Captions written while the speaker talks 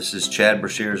This is Chad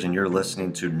Brashears, and you're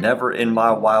listening to Never in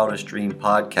My Wildest Dream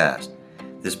podcast.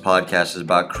 This podcast is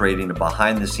about creating a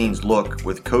behind-the-scenes look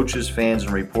with coaches, fans,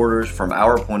 and reporters from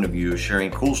our point of view,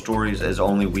 sharing cool stories as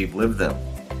only we've lived them.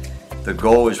 The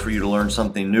goal is for you to learn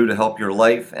something new to help your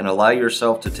life and allow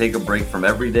yourself to take a break from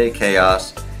everyday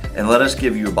chaos and let us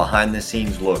give you a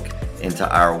behind-the-scenes look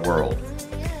into our world.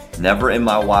 Never in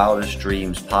My Wildest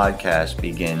Dreams podcast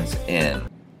begins in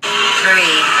 3,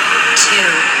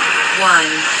 2,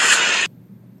 1.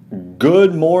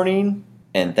 Good morning,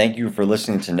 and thank you for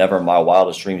listening to Never in My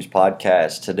Wildest Dreams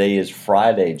podcast. Today is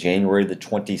Friday, January the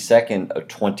 22nd of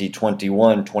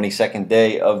 2021, 22nd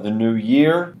day of the new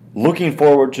year. Looking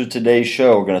forward to today's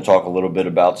show. We're going to talk a little bit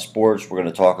about sports. We're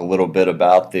going to talk a little bit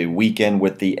about the weekend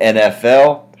with the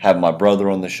NFL. Have my brother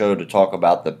on the show to talk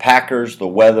about the Packers, the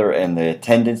weather, and the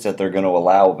attendance that they're going to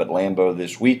allow at Lambeau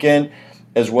this weekend,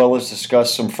 as well as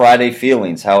discuss some Friday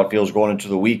feelings, how it feels going into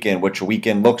the weekend, what your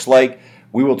weekend looks like.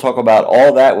 We will talk about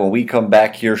all that when we come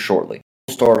back here shortly.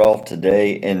 We'll start off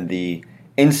today in the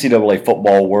NCAA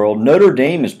football world. Notre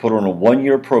Dame is put on a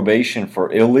 1-year probation for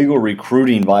illegal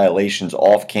recruiting violations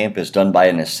off campus done by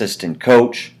an assistant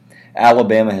coach.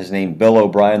 Alabama has named Bill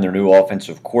O'Brien their new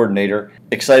offensive coordinator.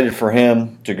 Excited for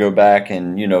him to go back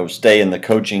and, stay in the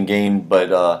coaching game,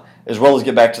 but as well as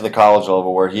get back to the college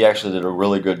level where he actually did a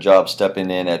really good job stepping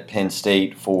in at Penn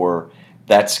State for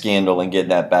that scandal and getting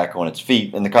that back on its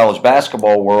feet. In the college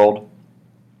basketball world,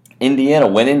 Indiana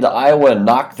went into Iowa and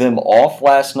knocked them off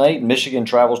last night. Michigan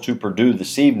travels to Purdue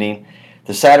this evening.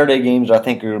 The Saturday games I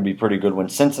think are going to be pretty good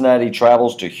ones. Cincinnati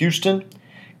travels to Houston.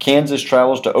 Kansas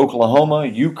travels to Oklahoma.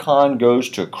 UConn goes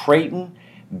to Creighton.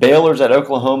 Baylor's at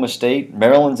Oklahoma State.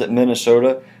 Maryland's at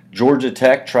Minnesota. Georgia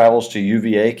Tech travels to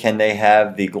UVA. Can they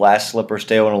have the glass slipper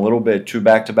stay on a little bit? 2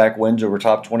 back-to-back wins over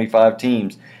top 25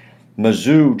 teams.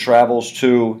 Mizzou travels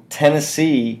to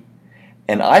Tennessee,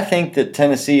 and I think that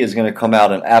Tennessee is going to come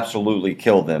out and absolutely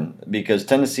kill them because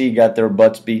Tennessee got their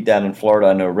butts beat down in Florida.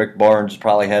 I know Rick Barnes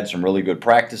probably had some really good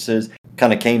practices,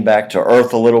 kind of came back to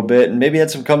earth a little bit, and maybe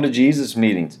had some come-to-Jesus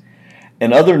meetings.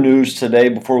 In other news today,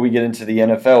 before we get into the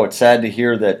NFL, it's sad to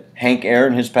hear that Hank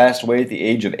Aaron has passed away at the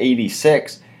age of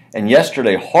 86. And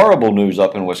yesterday, horrible news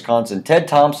up in Wisconsin. Ted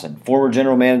Thompson, former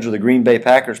general manager of the Green Bay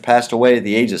Packers, passed away at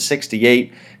the age of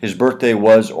 68. His birthday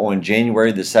was on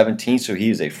January the 17th, so he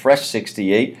is a fresh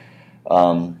 68.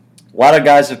 A lot of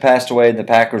guys have passed away in the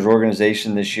Packers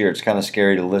organization this year. It's kind of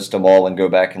scary to list them all and go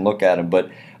back and look at them.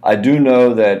 But I do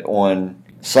know that on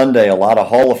Sunday, a lot of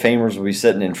Hall of Famers will be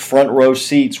sitting in front row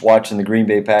seats watching the Green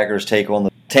Bay Packers take on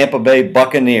the Tampa Bay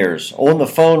Buccaneers. On the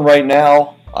phone right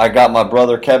now, I got my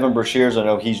brother Kevin Brashears. I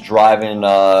know he's driving,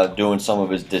 doing some of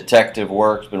his detective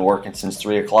work. He's been working since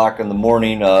 3 o'clock in the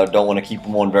morning. Don't want to keep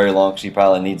him on very long because he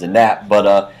probably needs a nap.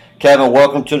 But Kevin,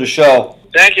 welcome to the show.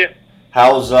 Thank you.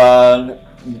 How's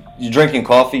you drinking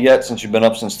coffee yet since you've been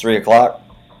up since 3 o'clock?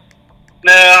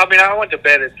 No, I went to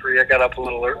bed at 3. I got up a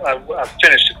little early. I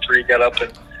finished at 3, got up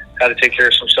and had to take care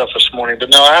of some stuff this morning. But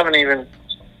no, I haven't even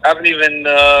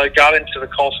got into the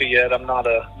coffee yet. I'm not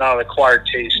an acquired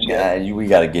taste yet. Yeah, we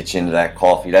got to get you into that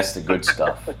coffee. That's the good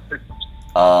stuff.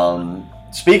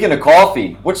 Speaking of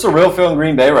coffee, what's the real feel in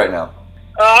Green Bay right now?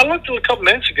 I looked a couple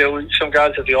minutes ago. Some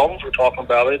guys at the office were talking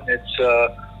about it, and it's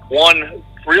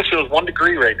real feel is 1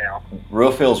 degree right now.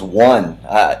 Real feel's 1.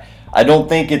 I don't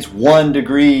think it's 1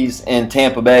 degrees in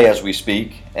Tampa Bay as we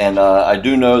speak, and I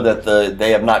do know that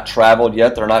they have not traveled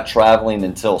yet. They're not traveling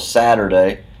until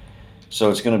Saturday. So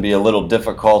it's going to be a little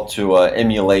difficult to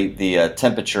emulate the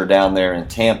temperature down there in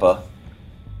Tampa.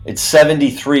 It's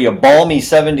 73, a balmy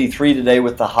 73 today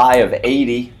with the high of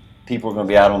 80. People are going to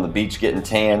be out on the beach getting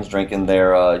tans, drinking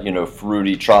their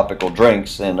fruity tropical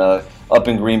drinks. And up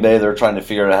in Green Bay, they're trying to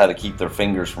figure out how to keep their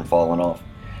fingers from falling off.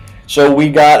 So we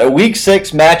got a Week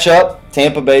 6 matchup.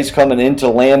 Tampa Bay's coming into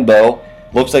Lambeau.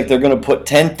 Looks like they're going to put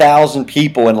 10,000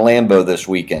 people in Lambeau this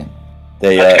weekend.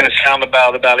 That's going to sound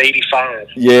about 85.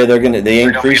 Yeah, they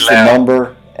increased the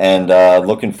number, and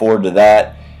looking forward to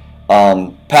that.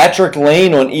 Patrick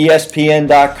Lane on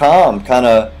ESPN.com kind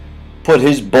of put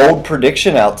his bold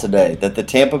prediction out today that the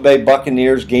Tampa Bay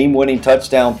Buccaneers game-winning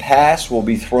touchdown pass will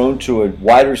be thrown to a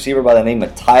wide receiver by the name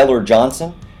of Tyler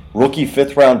Johnson, rookie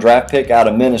 5th-round draft pick out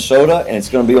of Minnesota, and it's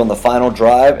going to be on the final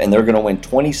drive, and they're going to win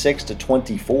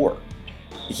 26-24.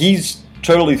 He's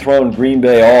totally thrown Green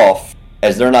Bay off,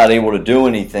 as they're not able to do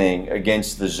anything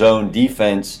against the zone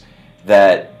defense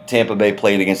that Tampa Bay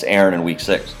played against Aaron in Week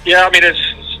 6. Yeah,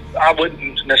 I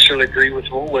wouldn't necessarily agree with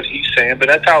what he's saying, but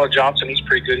that Tyler Johnson, he's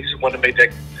pretty good. He's the one that made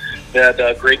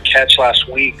that great catch last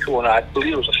week when I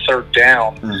believe it was a 3rd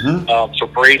down for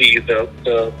Brady,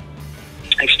 the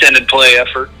extended play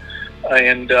effort.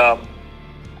 And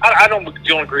I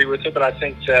don't agree with it, but I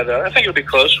think that I think it'll be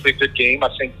close. It'll be a good game. I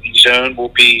think the zone will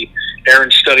be.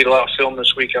 Aaron studied a lot of film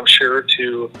this week, I'm sure,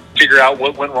 to figure out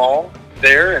what went wrong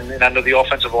there, and I know the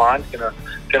offensive line is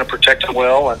gonna protect him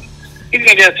well, and he's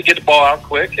gonna have to get the ball out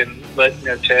quick and let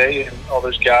Tay and all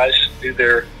those guys make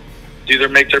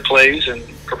their plays and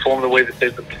perform the way that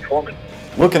they've been performing.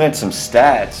 Looking at some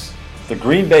stats, the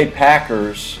Green Bay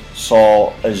Packers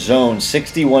saw a zone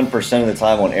 61% of the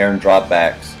time on Aaron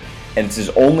dropbacks, and it's his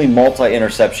only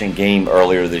multi-interception game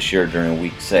earlier this year during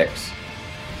Week 6.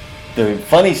 The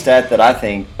funny stat that I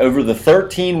think, over the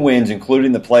 13 wins,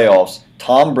 including the playoffs,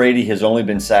 Tom Brady has only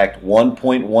been sacked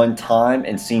 1.1 time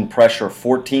and seen pressure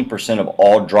 14% of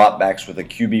all dropbacks with a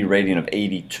QB rating of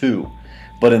 82.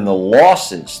 But in the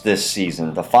losses this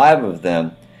season, the 5 of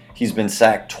them, he's been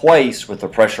sacked twice with a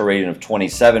pressure rating of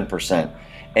 27%,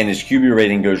 and his QB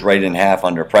rating goes right in half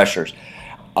under pressures.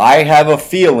 I have a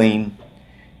feeling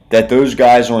that those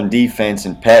guys on defense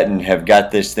and Pettin have got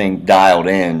this thing dialed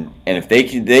in, and if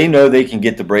they know they can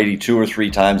get to Brady 2 or 3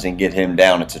 times and get him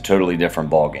down, it's a totally different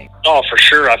ballgame. Oh, for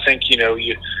sure. I think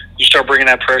you start bringing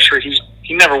that pressure.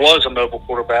 He never was a mobile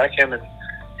quarterback. Him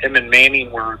and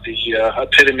Manning were the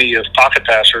epitome of pocket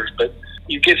passers, but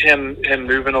you get him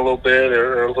moving a little bit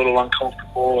or a little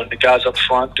uncomfortable, and the guys up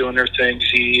front doing their thing,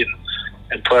 Z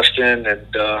and Preston and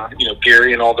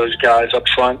Gary and all those guys up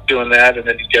front doing that, and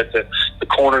then you get the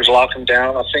corners locking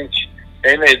down. I think,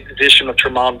 and the addition of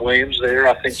Tramon Williams there,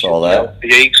 I think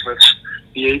the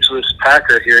ageless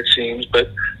Packer here it seems, but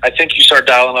I think you start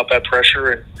dialing up that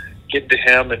pressure and getting to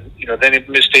him, and then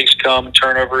mistakes come,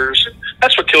 turnovers, and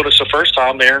that's what killed us the first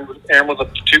time. Aaron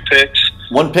with 2 picks,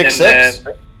 1 pick six.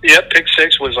 Pick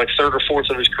 6 was like 3rd or 4th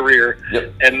of his career.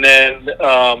 Yep. And then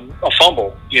a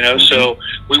fumble, so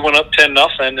we went up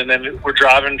 10-0, and then we're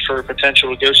driving for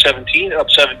potential to go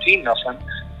 17-0,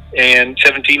 and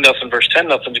 17-0 versus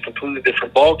 10-0 is a completely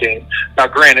different ball game. Now,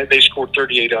 granted, they scored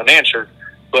 38 unanswered,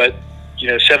 but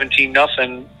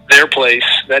 17-0 their place,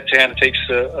 that kind of takes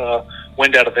the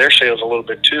wind out of their sails a little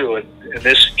bit too. And in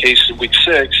this case, in Week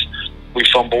 6, we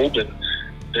fumbled, and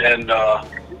then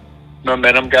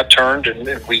momentum got turned,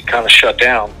 and we kind of shut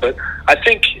down. But I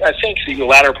think the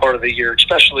latter part of the year,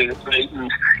 especially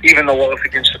even the loss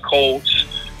against the Colts,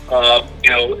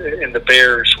 and the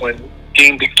Bears, when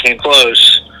game became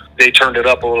close, they turned it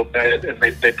up a little bit, and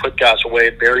they put guys away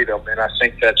and buried them. And I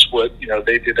think that's what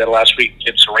they did that last week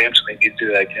against the Rams, and they need to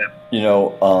do that again.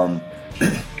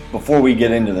 Before we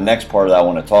get into the next part that I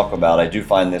want to talk about, I do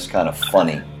find this kind of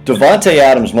funny. Davante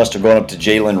Adams must have gone up to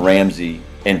Jalen Ramsey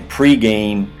in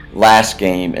pregame last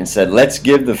game and said, "Let's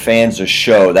give the fans a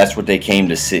show. That's what they came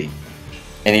to see."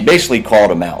 And he basically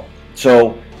called him out.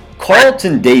 So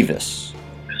Carlton Davis,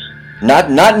 not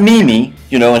Mimi,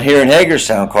 and here in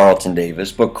Hagerstown, Carlton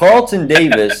Davis, but Carlton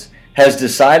Davis has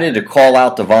decided to call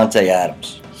out Davante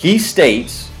Adams. He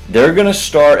states they're going to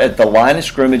start at the line of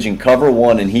scrimmage in cover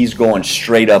 1, and he's going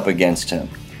straight up against him,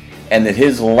 and that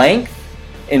his length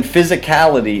and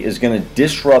physicality is going to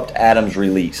disrupt Adams'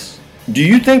 release. Do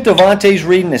you think Davante's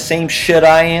reading the same shit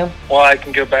I am? Well, I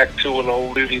can go back to an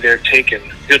old movie there, Taken.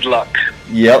 Good luck.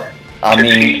 Yep. I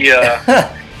mean,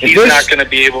 he's not going to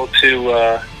be able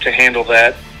to handle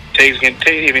that.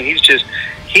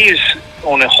 He's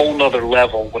on a whole nother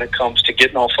level when it comes to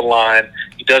getting off the line.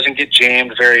 He doesn't get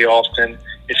jammed very often.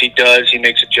 If he does, he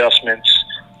makes adjustments.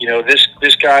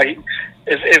 This guy,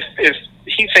 if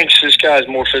he thinks this guy is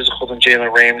more physical than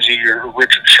Jalen Ramsey or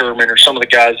Richard Sherman or some of the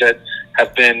guys that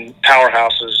have been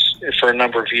powerhouses for a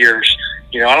number of years,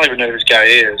 I don't even know who this guy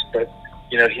is, but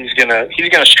he's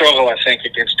gonna struggle, I think,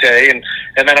 against Tay, and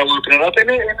then I'll open it up, and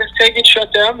if Tay gets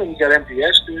shut down, then you got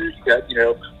MVS, dude. You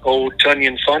got old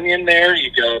Tunyon Funyon there.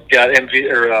 You got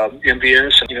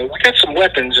MVS, and we got some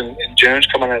weapons, and Jones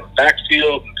coming out of the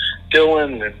backfield, and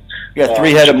Dylan, and you got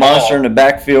 3-headed monster in the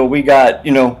backfield. We got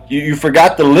you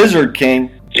forgot the Lizard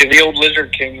King. Yeah, the old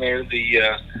Lizard King there,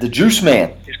 the Juice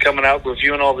Man. He's coming out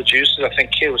reviewing all the juices. I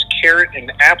think it was carrot and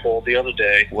apple the other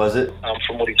day. Was it?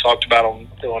 From what he talked about on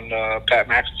Pat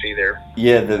McAfee there.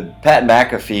 Yeah, the Pat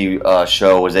McAfee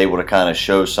show was able to kind of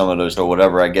show some of those or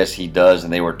whatever I guess he does,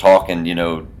 and they were talking.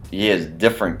 He has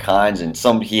different kinds, and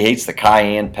he hates the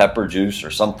cayenne pepper juice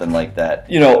or something like that.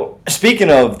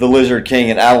 Speaking of the Lizard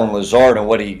King and Alan Lazard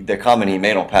and the comment he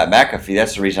made on Pat McAfee,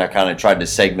 that's the reason I kind of tried to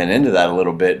segment into that a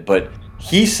little bit, but.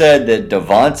 He said that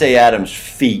Davante Adams'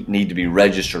 feet need to be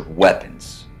registered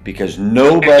weapons because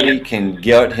nobody can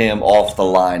get him off the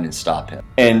line and stop him.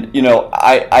 And,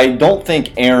 I don't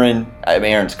think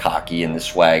Aaron's cocky and the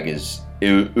swag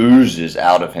oozes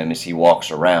out of him as he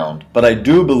walks around. But I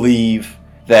do believe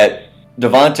that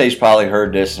Devontae's probably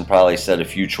heard this and probably said a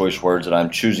few choice words that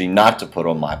I'm choosing not to put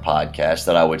on my podcast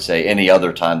that I would say any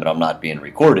other time that I'm not being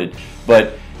recorded.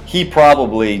 But he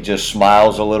probably just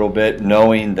smiles a little bit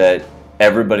knowing that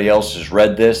everybody else has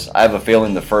read this. I have a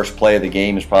feeling the first play of the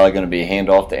game is probably going to be a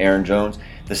handoff to Aaron Jones.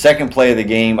 The second play of the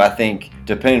game, I think,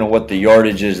 depending on what the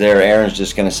yardage is there, Aaron's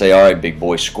just going to say, all right, big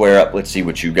boy, square up. Let's see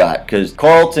what you got. Because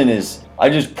Carlton is, I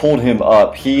just pulled him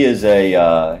up. He is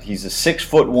he's a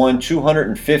 6'1",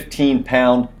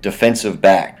 215-pound defensive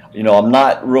back. You know, I'm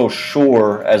not real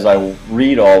sure as I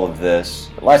read all of this.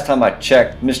 Last time I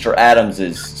checked, Mr. Adams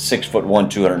is 6'1",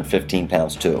 215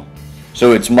 pounds too.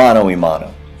 So it's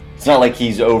mano-a-mano. It's not like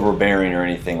he's overbearing or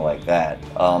anything like that.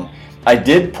 I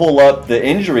did pull up the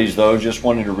injuries, though. Just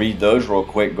wanted to read those real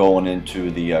quick going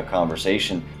into the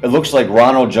conversation. It looks like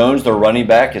Ronald Jones, their running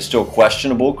back, is still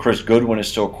questionable. Chris Goodwin is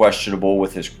still questionable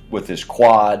with his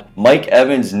quad. Mike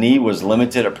Evans' knee was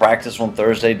limited at practice on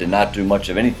Thursday, did not do much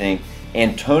of anything.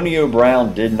 Antonio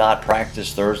Brown did not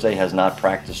practice Thursday, has not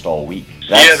practiced all week.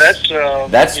 That's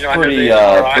pretty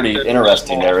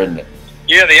interesting there, isn't it?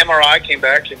 Yeah, the MRI came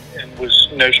back and was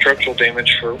no structural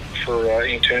damage for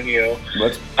Antonio.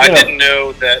 I didn't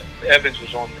know that Evans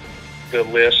was on the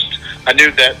list. I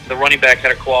knew that the running back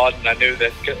had a quad, and I knew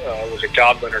that was it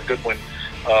Godwin or Goodwin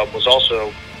was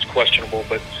also questionable.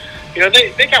 But you know,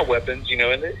 they got weapons. You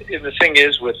know, and the thing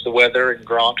is with the weather and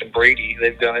Gronk and Brady,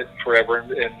 they've done it forever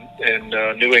in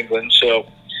New England, so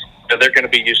they're going to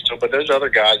be used to it. But those other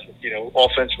guys, you know,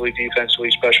 offensively,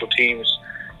 defensively, special teams,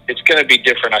 it's going to be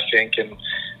different, I think. And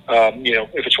you know,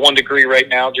 if it's 1 degree right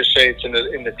now, just say it's in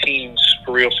the teens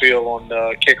for real feel on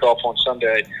kickoff on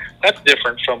Sunday. That's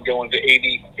different from going to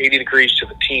 80 degrees to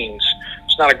the teens.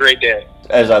 It's not a great day.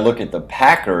 As I look at the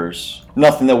Packers,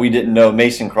 nothing that we didn't know.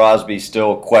 Mason Crosby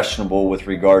still questionable with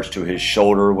regards to his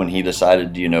shoulder when he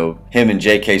decided, you know, him and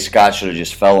J.K. Scott should have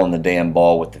just fell on the damn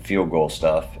ball with the field goal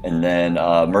stuff. And then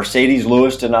Mercedes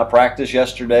Lewis did not practice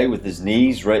yesterday with his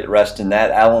knees, resting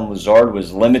that. Allen Lazard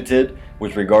was limited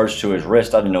with regards to his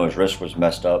wrist. I didn't know his wrist was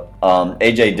messed up.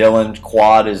 A.J. Dillon's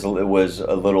quad was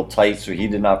a little tight, so he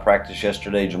did not practice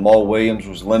yesterday. Jamal Williams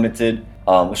was limited.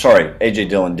 A.J.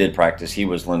 Dillon did practice. He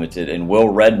was limited. And Will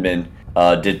Redmond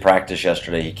did practice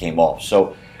yesterday. He came off.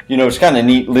 So, you know, it's kind of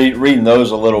neat reading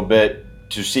those a little bit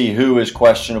to see who is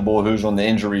questionable, who's on the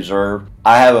injury reserve.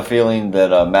 I have a feeling that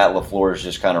Matt LaFleur is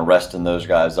just kind of resting those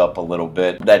guys up a little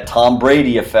bit. That Tom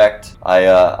Brady effect,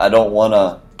 I don't want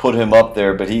to put him up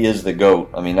there, but he is the GOAT.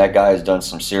 I mean, that guy has done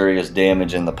some serious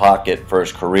damage in the pocket for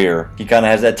his career. He kind of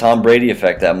has that Tom Brady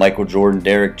effect, that Michael Jordan,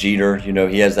 Derek Jeter, you know,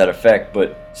 he has that effect.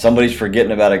 But somebody's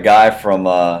forgetting about a guy from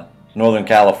Northern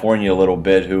California a little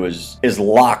bit who is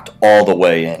locked all the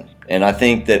way in. And I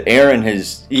think that Aaron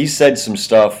he said some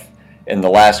stuff in the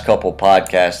last couple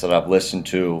podcasts that I've listened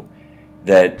to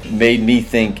that made me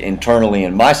think internally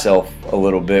in myself a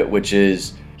little bit, which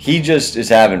is he just is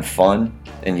having fun.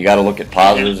 And you got to look at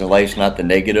positives in life, not the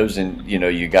negatives. And, you know,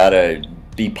 you got to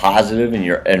be positive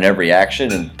in every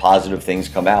action, and positive things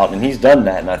come out. And he's done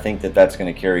that, and I think that that's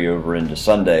going to carry over into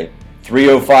Sunday.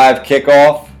 3:05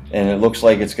 kickoff, and it looks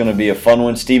like it's going to be a fun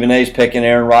one. Stephen A's picking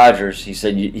Aaron Rodgers. He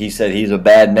said he's a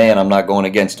bad man. I'm not going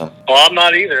against him. Well, I'm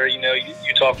not either. You know,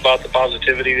 you talk about the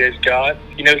positivity that he's got.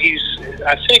 You know,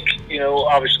 I think, you know,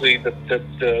 obviously the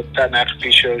Pat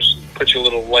McAfee shows puts a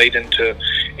little light into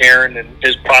Aaron and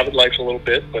his private life a little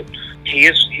bit, but he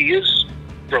is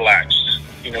relaxed.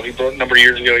 You know, a number of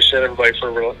years ago he said everybody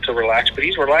to relax, but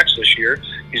he's relaxed this year.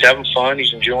 He's having fun.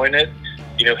 He's enjoying it.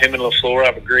 You know, him and LaFleur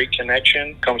have a great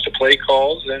connection. Comes to play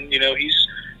calls, and you know he's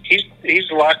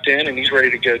locked in and he's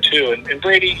ready to go too. And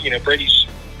Brady, you know, Brady's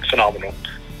phenomenal.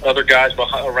 Other guys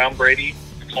around Brady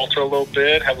falter a little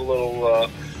bit, have a little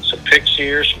some picks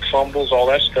here, some fumbles, all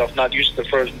that stuff. Not used to the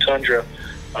frozen tundra.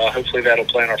 Hopefully that'll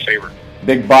play in our favor.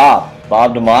 Big Bob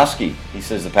Demoski, he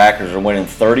says the Packers are winning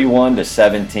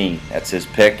 31-17. That's his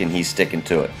pick, and he's sticking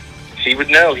to it. He would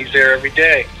know. He's there every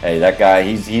day. Hey, that guy,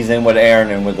 he's in with Aaron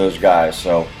and with those guys.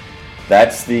 So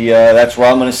that's that's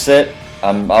where I'm going to sit.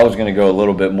 I was going to go a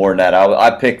little bit more than that. I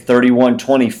picked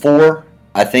 31-24.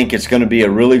 I think it's going to be a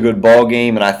really good ball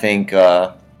game, and I think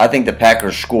the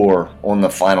Packers score on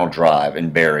the final drive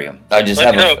and bury them. I have a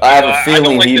feeling I don't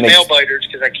he like the makes nail biters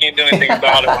because I can't do anything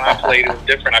about it. When I played, it was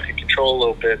different. I could control a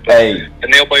little bit, but the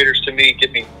nail biters to me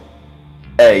get me.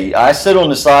 Hey, I sit on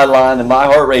the sideline and my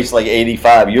heart rate's like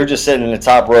 85. You're just sitting in the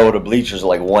top row of the bleachers at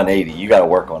like 180. You got to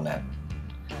work on that.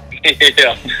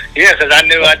 Yeah, because I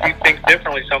knew I do things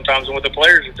differently sometimes than what the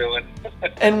players are doing.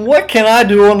 And what can I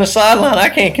do on the sideline? I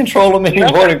can't control them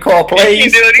anymore than call plays.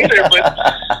 You can't do it either, but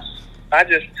I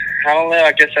don't know.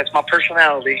 I guess that's my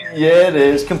personality. Yeah, it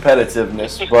is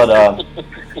competitiveness. But,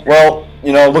 well,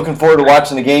 looking forward to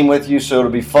watching the game with you, so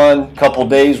it'll be fun. Couple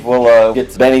days, we'll get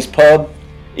to Benny's Pub,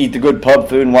 eat the good pub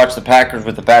food, and watch the Packers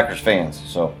with the Packers fans.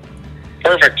 So,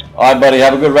 Perfect. all right, buddy.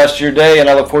 Have a good rest of your day, and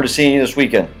I look forward to seeing you this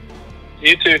weekend.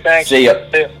 You too. Thanks. See ya.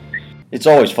 It's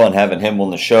always fun having him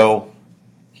on the show.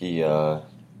 He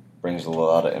brings a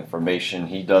lot of information.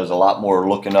 He does a lot more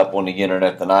looking up on the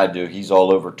internet than I do. He's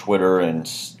all over Twitter and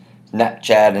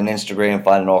Snapchat and Instagram,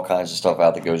 finding all kinds of stuff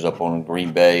out that goes up on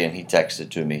Green Bay, and he texted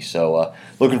to me. So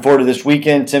looking forward to this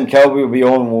weekend. Tim Kelby will be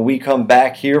on when we come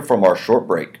back here from our short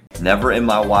break. Never in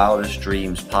My Wildest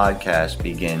Dreams podcast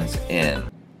begins in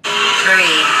 3, 2,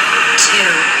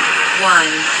 1.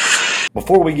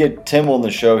 Before we get Tim on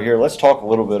the show here, let's talk a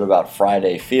little bit about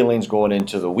Friday feelings going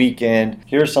into the weekend.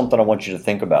 Here's something I want you to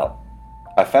think about.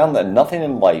 I found that nothing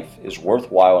in life is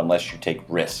worthwhile unless you take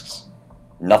risks.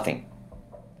 Nothing.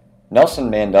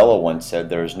 Nelson Mandela once said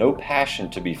there is no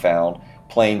passion to be found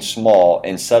playing small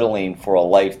and settling for a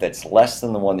life that's less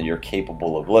than the one that you're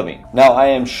capable of living. Now, I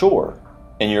am sure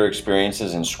in your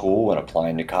experiences in school and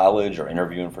applying to college or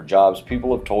interviewing for jobs,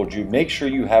 people have told you make sure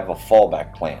you have a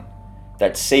fallback plan,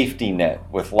 that safety net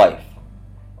with life.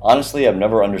 Honestly, I've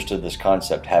never understood this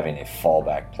concept, having a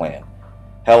fallback plan.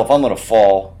 Hell, if I'm going to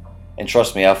fall, and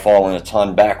trust me, I've fallen a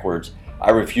ton backwards, I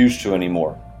refuse to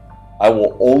anymore. I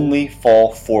will only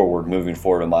fall forward moving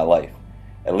forward in my life.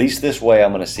 At least this way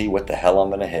I'm going to see what the hell I'm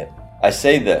going to hit. I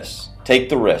say this, take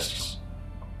the risks.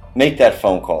 Make that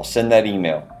phone call, send that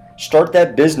email, start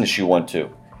that business you want to,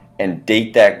 and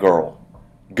date that girl.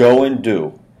 Go and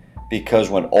do. Because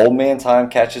when old man time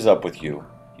catches up with you,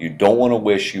 you don't want to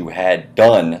wish you had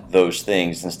done those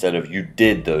things instead of you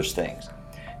did those things.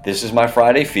 This is my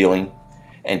Friday feeling,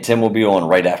 and Tim will be on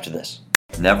right after this.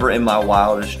 Never in My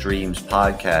Wildest Dreams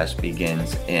podcast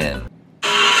begins in 3, 2,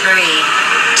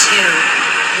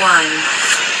 1.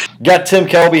 Got Tim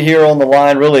Kelby here on the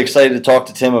line. Really excited to talk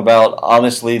to Tim about,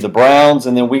 honestly, the Browns.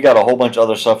 And then we got a whole bunch of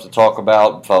other stuff to talk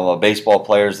about. From baseball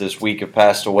players this week have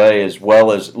passed away, as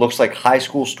well as looks like high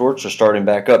school sports are starting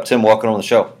back up. Tim, welcome on the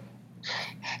show.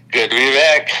 Good to be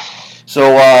back.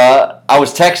 So I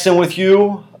was texting with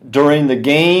you during the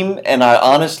game, and I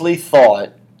honestly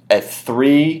thought at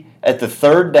the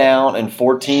third down and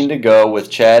 14 to go with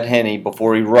Chad Henne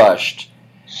before he rushed,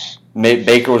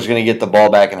 Baker was going to get the ball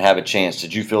back and have a chance.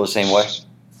 Did you feel the same way?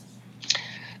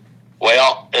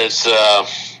 Well, it's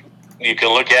you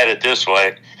can look at it this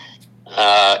way.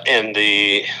 In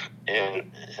the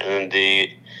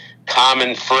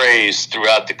common phrase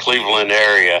throughout the Cleveland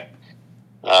area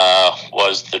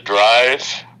was the drive,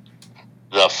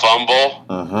 the fumble,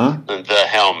 and the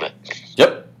helmet.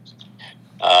 Yep.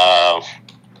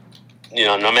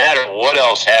 No matter what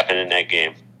else happened in that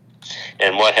game,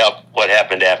 and what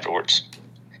happened afterwards.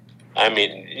 I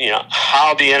mean,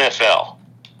 how the NFL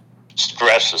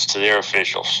stresses to their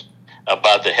officials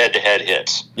about the head-to-head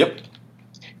hits. Yep.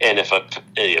 And if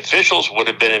the officials would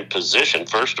have been in position,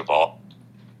 first of all,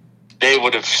 they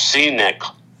would have seen that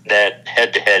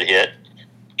head-to-head hit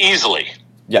easily.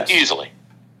 Yes. Easily.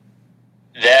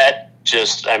 That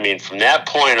from that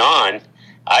point on,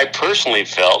 I personally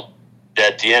felt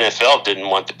that the NFL didn't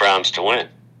want the Browns to win.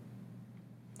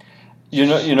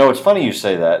 It's funny you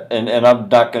say that, and I'm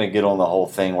not going to get on the whole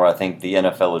thing where I think the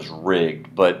NFL is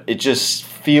rigged, but it just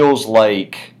feels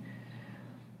like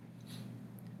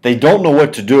they don't know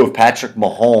what to do with Patrick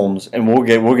Mahomes, and we're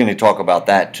going to talk about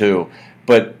that too.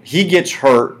 But he gets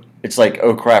hurt, it's like,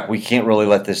 oh crap, we can't really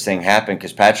let this thing happen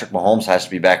because Patrick Mahomes has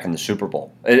to be back in the Super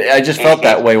Bowl. I just felt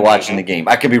that way watching the game.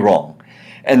 I could be wrong.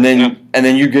 And then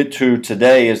you get to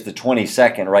today is the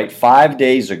 22nd, right? 5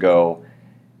 days ago,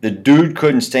 the dude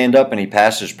couldn't stand up and he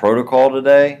passed his protocol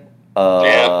today.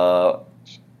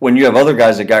 When you have other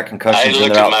guys that got concussions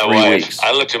and they're out 3 weeks.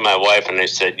 I looked at my wife and I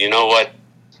said, you know what?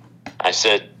 I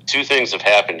said, two things have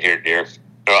happened here, dear.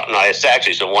 No, I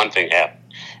actually said one thing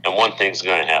happened, and one thing's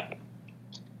going to happen.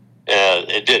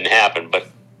 It didn't happen, but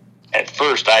at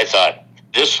first I thought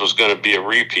this was going to be a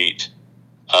repeat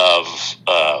of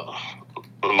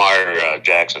Lamar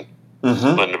Jackson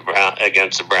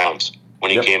against the Browns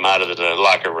when he came out of the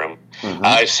locker room.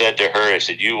 I said to her, I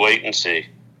said, you wait and see.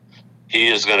 He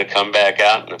is going to come back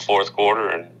out in the fourth quarter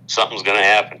and something's going to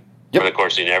happen. But, of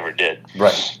course, he never did.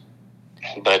 Right.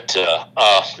 But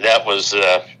that was,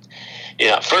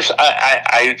 first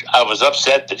I was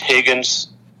upset that Higgins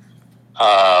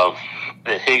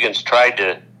tried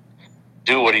to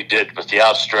do what he did with the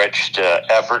outstretched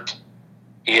effort.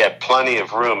 He had plenty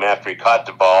of room after he caught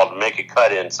the ball to make a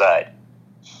cut inside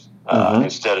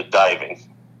instead of diving.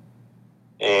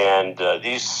 And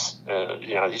these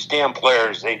damn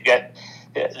players, they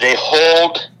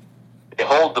hold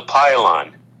the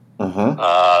pylon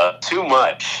too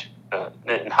much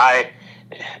and high.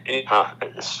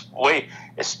 It's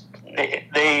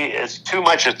too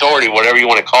much authority, whatever you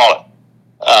want to call it.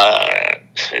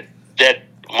 If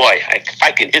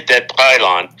I can hit that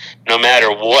pylon, no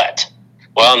matter what.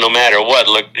 Well, no matter what.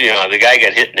 Look, the guy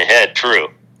got hit in the head.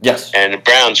 True. Yes. And the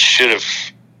Browns should have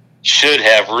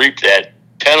reaped that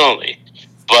penalty,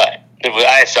 but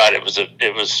I thought it was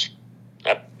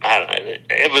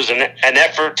an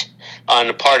effort on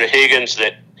the part of Higgins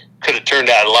that could have turned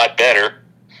out a lot better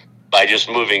by just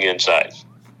moving inside.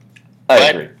 I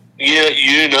agree.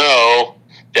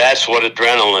 That's what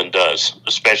adrenaline does,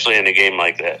 especially in a game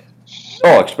like that.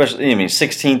 Oh, especially,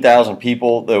 16,000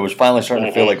 people. That was finally starting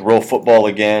to feel like real football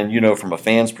again, from a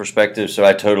fan's perspective. So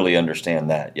I totally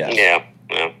understand that. Yeah.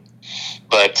 Yeah.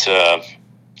 But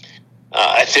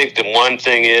I think the one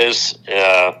thing is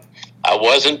I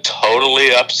wasn't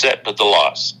totally upset with the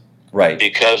loss. Right.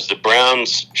 Because the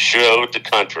Browns showed the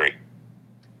country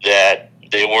that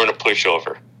they weren't a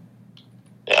pushover,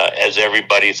 as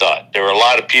everybody thought. There were a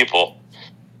lot of people.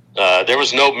 There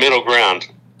was no middle ground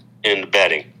in the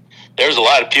betting. There was a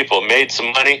lot of people who made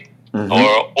some money,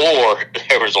 or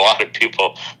there was a lot of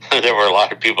people. There were a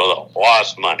lot of people that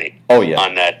lost money. Oh yeah.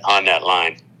 On that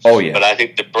line. Oh yeah. But I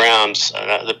think the Browns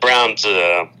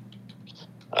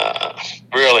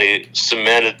really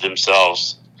cemented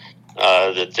themselves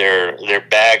that they're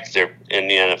back. They're in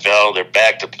the NFL. They're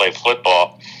back to play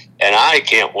football, and I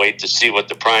can't wait to see what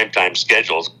the primetime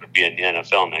schedule is going to be in the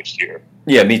NFL next year.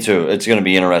 Yeah, me too. It's going to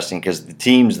be interesting because the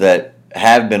teams that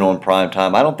have been on prime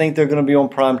time, I don't think they're going to be on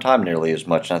prime time nearly as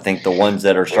much. And I think the ones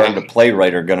that are starting to play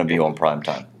right are going to be on prime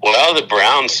time. Well, the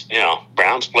Browns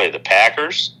play the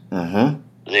Packers. Mm-hmm.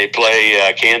 They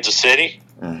play Kansas City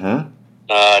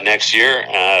next year,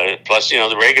 plus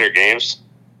the regular games.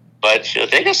 But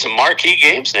they got some marquee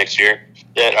games next year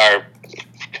that are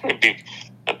going to be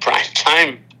prime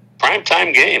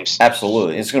time games.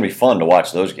 Absolutely, it's going to be fun to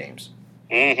watch those games.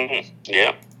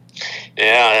 Yeah,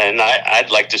 and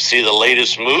I'd like to see the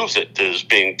latest move that is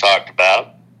being talked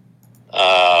about.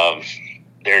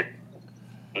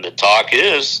 The talk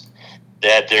is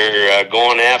that they're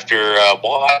going after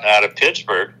Watt out of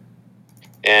Pittsburgh,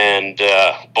 and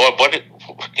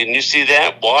can you see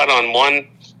that Watt on one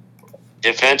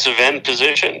defensive end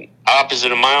position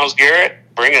opposite of Myles Garrett?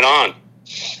 Bring it on!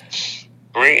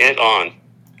 Bring it on!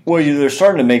 Well, they're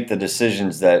starting to make the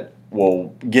decisions that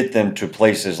will get them to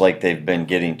places like they've been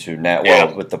getting to now. Yeah.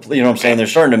 Well, with what I'm saying? They're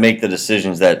starting to make the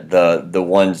decisions that the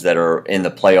ones that are in the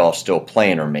playoffs still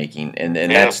playing are making, and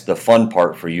that's the fun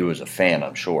part for you as a fan,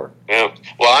 I'm sure. Yeah.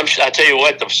 Well, I tell you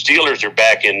what, the Steelers are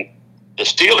back in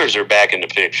the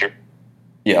picture.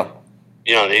 Yeah.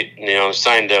 They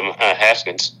signed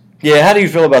Haskins. Yeah. How do you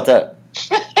feel about that?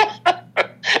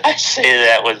 I say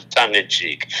that with tongue in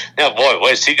cheek. Now, boy,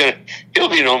 is he going? He'll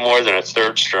be no more than a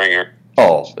third stringer.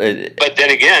 Oh, but then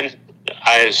again,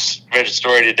 I read a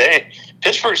story today.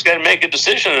 Pittsburgh's got to make a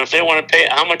decision if they want to pay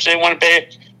how much they want to pay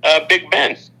Big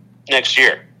Ben next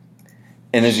year.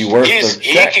 And is he worth?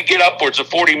 He could get upwards of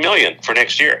 $40 million for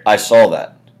next year. I saw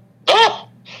that. Oh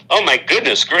my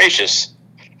goodness gracious!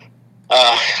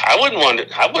 I wouldn't want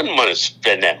to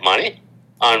spend that money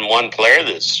on one player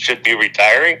that should be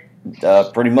retiring.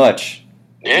 Pretty much.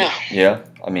 Yeah. Yeah.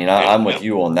 I'm with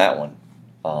you on that one.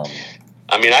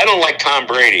 I don't like Tom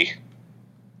Brady,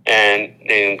 and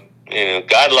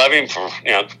God love him for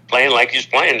playing like he's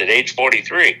playing at age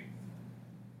 43.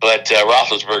 But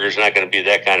Roethlisberger's not going to be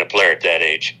that kind of player at that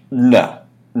age. No,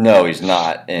 he's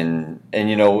not. And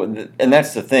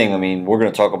that's the thing. We're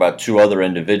going to talk about two other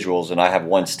individuals, and I have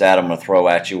one stat I'm going to throw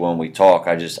at you when we talk.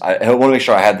 I want to make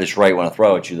sure I have this right when I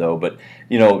throw at you, though. But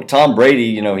Tom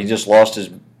Brady, he just lost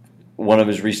one of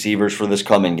his receivers for this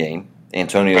coming game.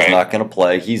 Antonio's not going to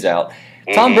play; he's out.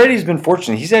 Tom Brady's been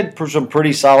fortunate. He's had some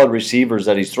pretty solid receivers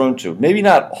that he's thrown to. Maybe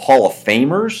not Hall of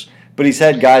Famers, but he's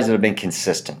had guys that have been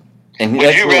consistent. And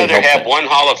would you rather have one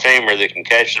Hall of Famer that can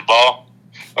catch the ball,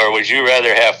 or would you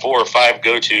rather have 4 or 5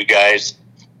 go-to guys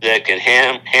that can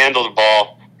handle the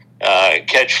ball,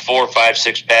 catch 4, 5,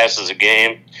 6 passes a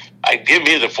game? Give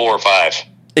me the 4 or 5.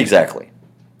 Exactly.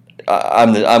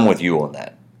 I'm with you on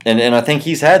that, and I think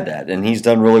he's had that, and he's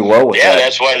done really well with that. Yeah,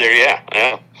 that's why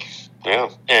they're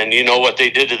Yeah, and you know what they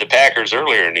did to the Packers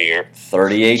earlier in the year?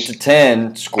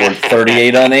 38-10, scored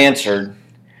 38 unanswered.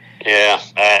 Yeah,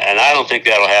 and I don't think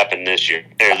that'll happen this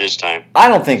time. I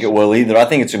don't think it will either. I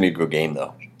think it's going to be a good game,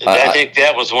 though. I think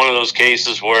that was one of those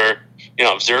cases where, it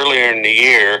was earlier in the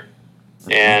year,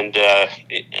 and,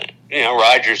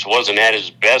 Rodgers wasn't at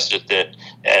his best at the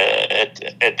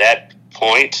at that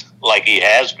point like he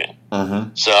has been.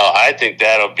 Mm-hmm. So I think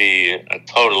that'll be a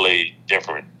totally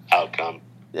different outcome.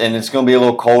 And it's going to be a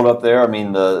little cold up there. I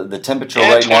mean, the temperature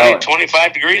Yeah, right now.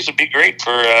 25 degrees would be great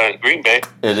for Green Bay.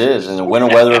 It is, and the winter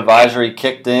weather advisory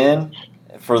kicked in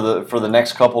for the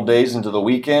next couple days into the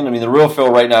weekend. I mean, the real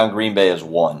feel right now in Green Bay is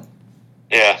 1.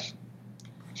 Yeah.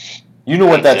 You know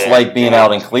what that's like being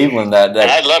out in Cleveland. And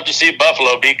I'd love to see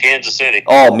Buffalo beat Kansas City.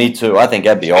 Oh, me too. I think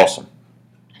that'd be awesome.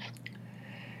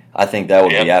 I think that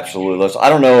would be absolutely awesome. I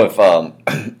don't know if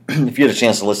if you had a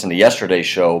chance to listen to yesterday's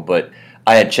show, but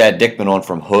I had Chad Dickman on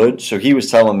from Hood, so he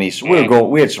was telling me. So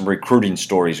we had some recruiting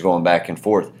stories going back and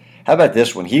forth. How about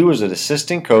this one? He was an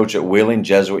assistant coach at Wheeling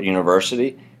Jesuit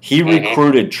University. He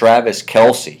recruited Travis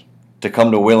Kelce to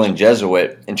come to Wheeling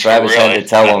Jesuit, and Travis had to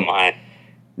tell him,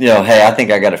 hey, I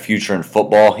think I got a future in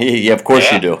football. Yeah, of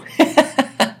course you do.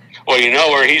 Well, you know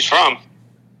where he's from.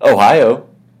 Ohio.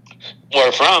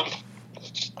 Where from?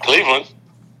 Cleveland.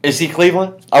 Is he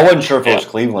Cleveland? I wasn't sure if it was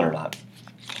Cleveland or not.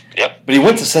 Yep. But he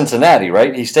went to Cincinnati,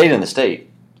 right? He stayed in the state.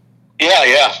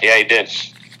 Yeah, he did.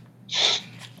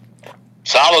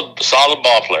 Solid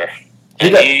ball player.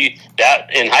 And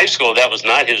in high school, that was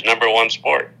not his number one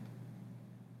sport.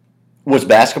 Was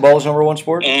basketball his number one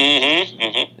sport? Mm-hmm.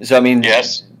 Mm-hmm. So, I mean,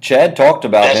 yes. Chad talked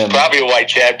about him. That's probably why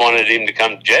Chad wanted him to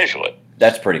come to Jesuit.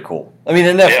 That's pretty cool. I mean,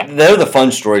 and they're the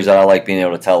fun stories that I like being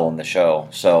able to tell on the show.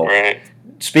 So,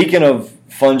 Speaking of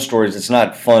fun stories, it's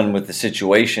not fun with the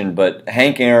situation, but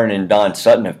Hank Aaron and Don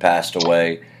Sutton have passed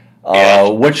away.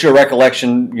 What's your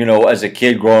recollection, as a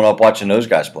kid growing up watching those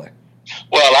guys play?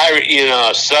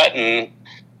 Well, Sutton,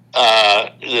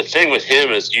 the thing with him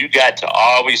is you got to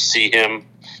always see him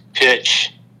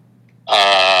pitch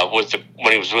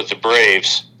when he was with the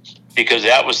Braves, because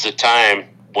that was the time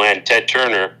when Ted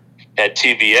Turner had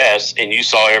TBS and you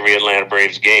saw every Atlanta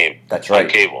Braves game. That's right.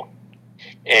 On cable.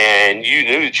 And you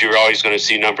knew that you were always going to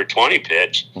see number 20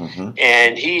 pitch. Mm-hmm.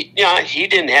 And he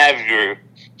didn't have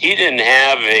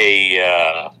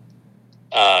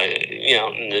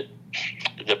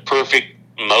the perfect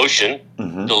motion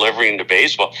delivering the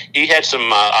baseball. He had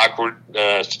some awkward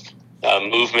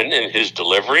movement in his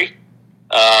delivery.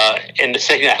 And the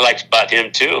thing I liked about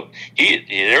him too,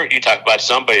 you talk about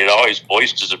somebody that always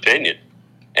voiced his opinion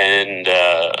and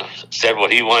said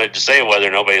what he wanted to say,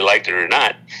 whether nobody liked it or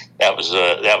not. That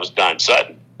was Don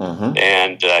Sutton,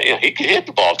 and he could hit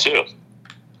the ball too.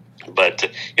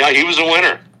 But he was a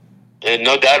winner, and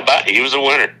no doubt about it, he was a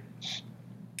winner.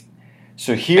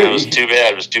 So here, it was too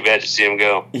bad. It was too bad to see him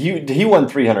go. He won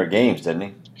 300 games, didn't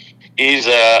he? He's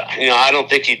I don't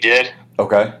think he did.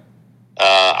 Okay.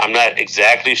 I'm not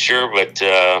exactly sure, but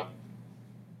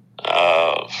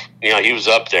he was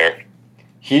up there.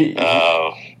 He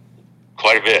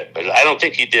quite a bit, but I don't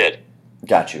think he did.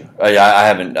 Got you. I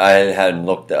hadn't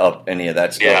looked up any of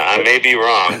that stuff. Yeah, I may be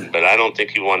wrong, but I don't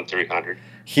think he won 300.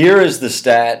 Here is the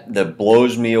stat that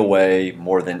blows me away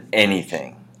more than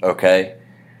anything, okay?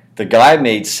 The guy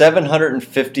made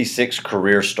 756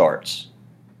 career starts.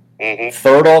 Mm-hmm.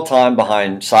 Third all-time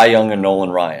behind Cy Young and Nolan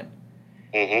Ryan.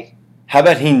 Mm-hmm. How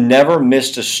about he never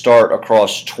missed a start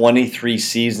across 23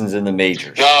 seasons in the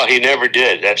majors? No, he never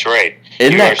did. That's right.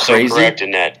 Isn't that crazy? So correct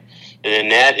in that.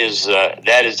 And that is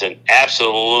an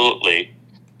absolutely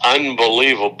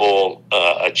unbelievable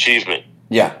achievement.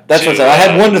 Yeah, that's what I said. I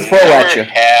had one to throw at you.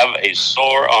 Have a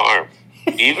sore arm,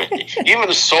 even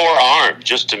a sore arm,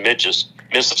 just to miss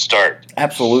a start.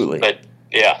 Absolutely. But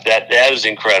yeah, that is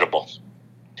incredible.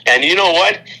 And you know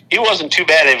what? He wasn't too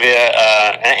bad of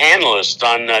an analyst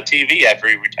on TV after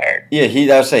he retired. Yeah,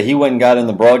 I would say he went and got in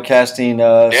the broadcasting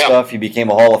stuff. He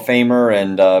became a Hall of Famer,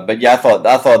 and but yeah, I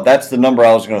thought that's the number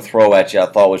I was going to throw at you. I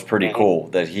thought was pretty cool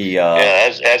that he.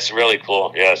 That's really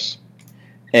cool. Yes.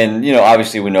 And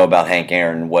obviously we know about Hank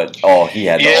Aaron, what all he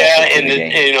had. Yeah, and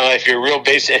if you're real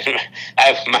basic,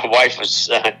 my wife was.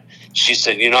 She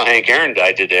said, Hank Aaron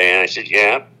died today, and I said,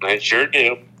 yeah, I sure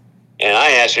do. And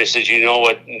I asked her, I said, you know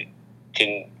what,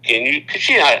 can you, because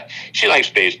she likes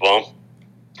baseball,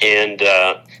 and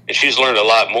she's learned a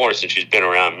lot more since she's been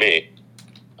around me.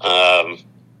 But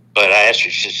I asked her,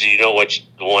 she said, you know what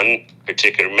one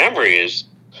particular memory is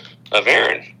of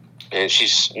Aaron? And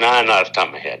she's, not off the top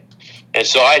of my head. And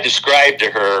so I described to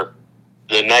her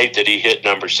the night that he hit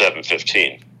number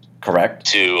 715. Correct.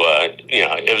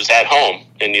 It was at home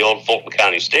in the old Fulton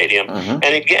County Stadium. Mm-hmm.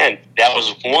 And again, that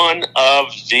was one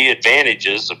of the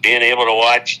advantages of being able to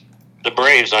watch the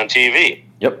Braves on TV.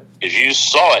 Yep. Because you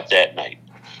saw it that night.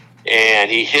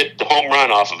 And he hit the home run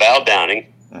off of Al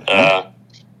Downing. Mm-hmm.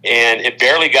 And it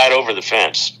barely got over the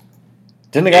fence.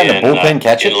 Didn't the guy in the bullpen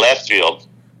catch it? In left field.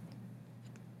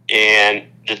 And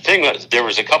the thing was, there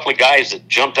was a couple of guys that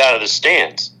jumped out of the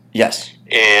stands Yes.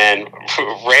 and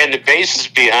ran the bases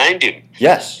behind him.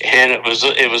 Yes. And it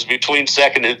was between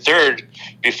second and third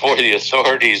before the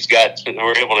authorities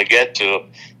were able to get to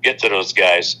those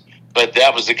guys. But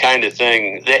that was the kind of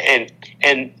thing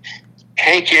and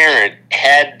Hank Aaron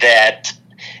had that.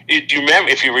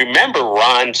 If you remember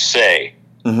Ron Say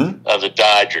of the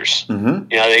Dodgers,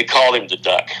 they called him the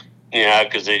Duck,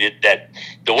 because they did that.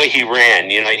 The way he ran,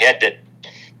 he had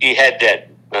that.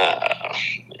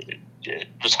 It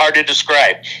was hard to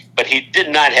describe, but he did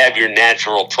not have your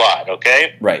natural trot.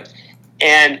 Okay, right.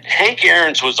 And Hank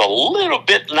Aaron's was a little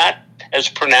bit not as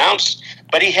pronounced,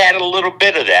 but he had a little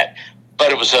bit of that.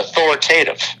 But it was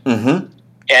authoritative. And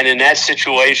in that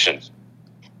situation,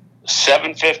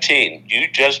 7:15, you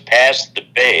just passed the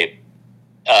babe.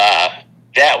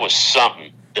 That was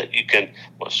something that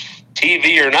was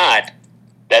TV or not.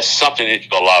 That's something that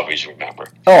you'll always remember.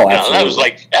 Oh,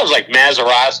 absolutely. That was like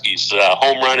Mazeroski's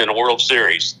home run in the World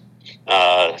Series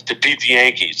to beat the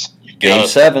Yankees. Game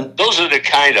 7. Those are the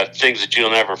kind of things that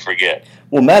you'll never forget.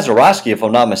 Well, Mazeroski, if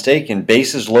I'm not mistaken,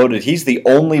 bases loaded. He's the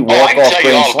only walk-off I can tell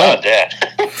you all grand about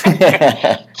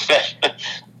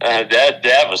that.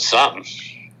 That was something.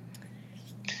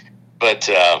 But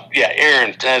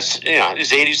Aaron,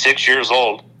 he's 86 years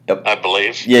old, I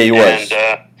believe. Yeah, he was.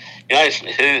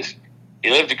 And he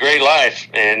lived a great life,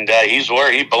 and he's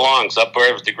where he belongs, up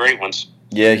there with the great ones.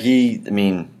 Yeah,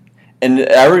 and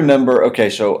I remember. Okay,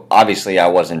 so obviously I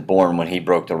wasn't born when he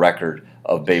broke the record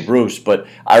of Babe Ruth, but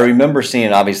I remember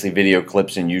seeing obviously video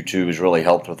clips and YouTube has really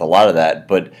helped with a lot of that.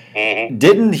 But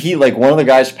didn't he, like, one of the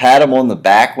guys pat him on the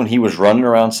back when he was running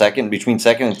around between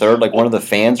second and third, like one of the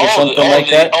fans or something like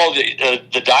that?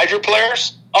 The Dodger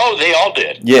players? Oh, they all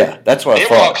did. Yeah, that's what I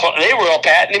thought. They were all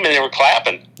patting him and they were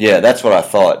clapping. Yeah, that's what I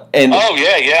thought. And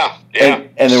yeah.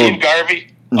 And Steve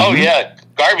Garvey. Oh yeah,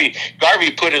 Garvey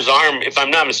put his arm. If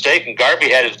I'm not mistaken, Garvey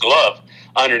had his glove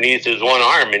underneath his one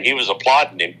arm, and he was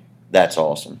applauding him. That's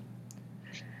awesome.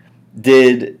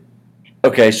 So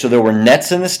there were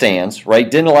nets in the stands,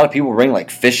 right? Didn't a lot of people bring like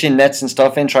fishing nets and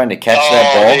stuff in trying to catch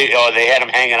that ball? They had them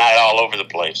hanging out all over the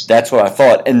place. That's what I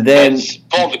thought. And then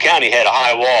Fulton County had a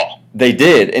high wall. They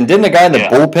did. And didn't the guy in the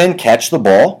bullpen catch the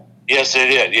ball? Yes, they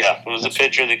did. Yeah, it was a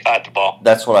pitcher that caught the ball.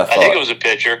 That's what I thought. I think it was a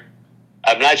pitcher.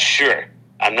 I'm not sure,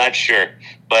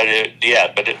 but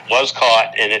it was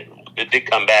caught, and it did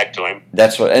come back to him.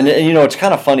 That's what, and it's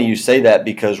kind of funny you say that,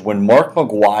 because when Mark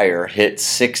McGwire hit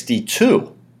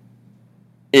 62,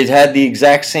 it had the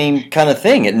exact same kind of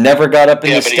thing. It never got up in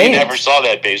the stands. Yeah, but he never saw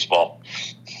that baseball.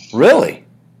 Really?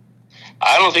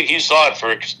 I don't think he saw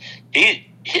it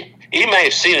he may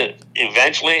have seen it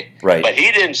eventually, right? But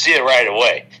he didn't see it right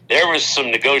away. There was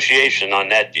some negotiation on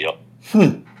that deal.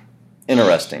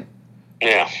 Interesting.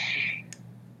 Yeah.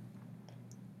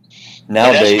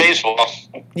 Nowadays, that's baseball.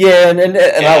 Yeah, and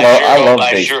I love baseball.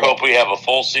 I sure hope we have a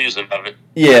full season of it.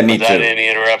 Yeah, me too. Without any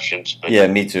interruptions. But. Yeah,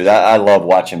 me too. I love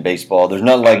watching baseball. There's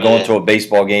nothing like going to a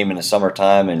baseball game in the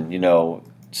summertime and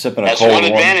sipping a that's cold one.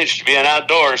 That's one advantage to being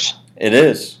outdoors. It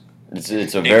is.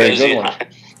 It's a very good one.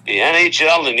 The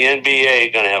NHL and the NBA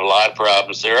are going to have a lot of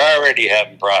problems. They're already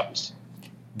having problems.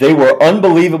 They were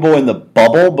unbelievable in the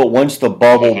bubble, but once the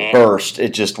bubble burst,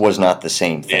 it just was not the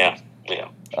same thing.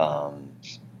 Yeah.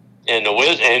 And the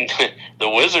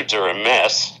Wizards are a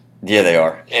mess. Yeah, they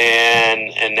are.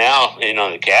 And now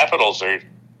the Capitals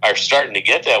are starting to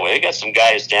get that way. They got some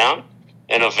guys down,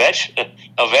 and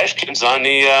Ovechkin's on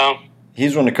the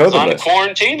he's on the COVID on list. The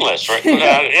quarantine list,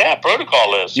 right? Protocol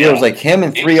list. Yeah, it was like him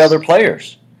and 3 other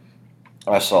players.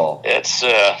 I saw. It's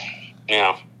what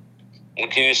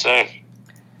can you say?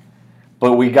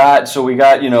 But we got a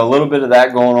little bit of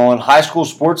that going on. High school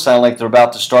sports sound like they're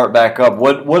about to start back up.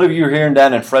 What have you hearing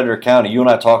down in Frederick County? You and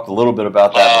I talked a little bit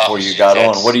about that before you got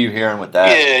on. What are you hearing with that?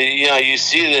 Yeah, you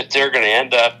see that they're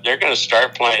going to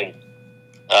start playing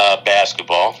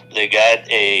basketball. They got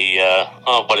a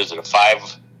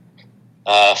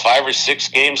 5 or 6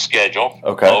 game schedule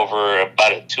over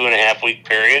about a 2.5 week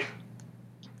period.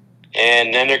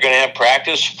 And then they're going to have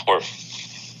practice for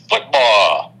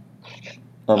football.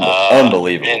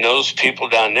 Unbelievable. And those people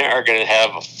down there are going to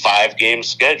have a 5 game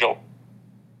schedule.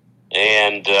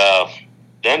 And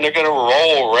then they're going to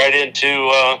roll right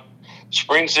into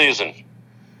spring season.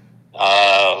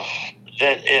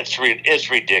 It's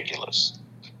ridiculous.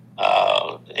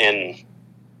 And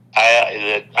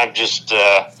I'm just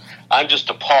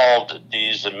appalled that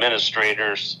these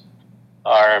administrators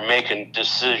are making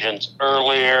decisions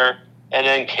earlier and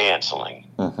then canceling.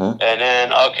 And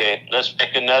then, okay, let's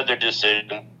pick another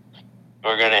decision.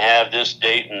 We're going to have this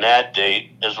date and that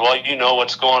date as well. You know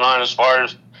what's going on as far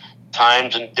as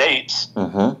times and dates.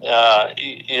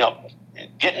 Mm-hmm.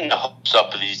 Getting the hopes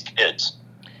up of these kids,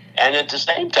 and at the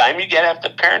same time, you got to have the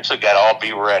parents have got to all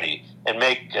be ready and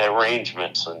make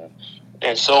arrangements and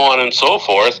so on and so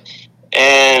forth.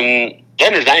 And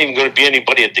then there's not even going to be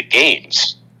anybody at the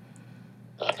games.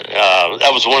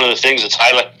 That was one of the things that's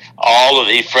highlighted. All of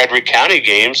the Frederick County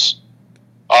games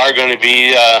are going to be,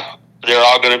 they're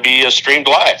all going to be streamed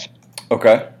live.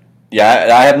 Okay. Yeah,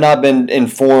 I have not been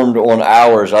informed on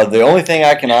hours. The only thing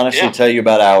I can honestly tell you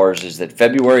about hours is that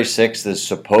February 6th is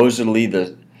supposedly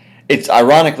it's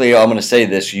ironically, I'm going to say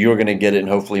this, you're going to get it, and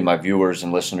hopefully my viewers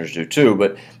and listeners do too,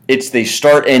 but it's the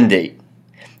start-end date.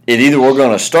 Either we're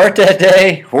going to start that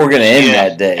day or we're going to end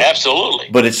that day. Absolutely.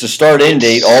 But it's the start-end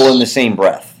date all in the same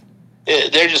breath. I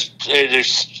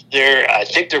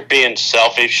think they're being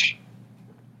selfish.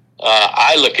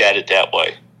 I look at it that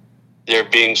way. They're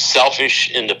being selfish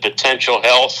in the potential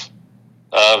health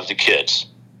of the kids.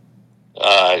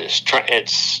 I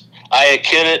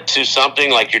akin it to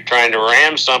something like you're trying to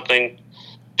ram something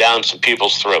down some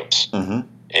people's throats. Mm-hmm.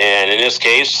 And in this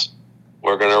case,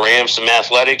 we're going to ram some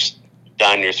athletics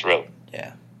down your throat.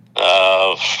 Yeah.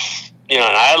 And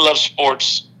I love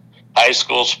sports, high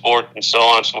school sport, and so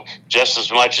on, just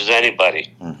as much as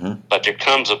anybody. Mm-hmm. But there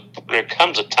comes a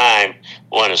time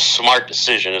when a smart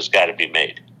decision has got to be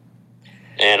made.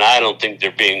 And I don't think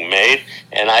they're being made,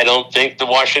 and I don't think the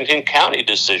Washington County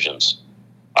decisions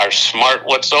are smart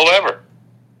whatsoever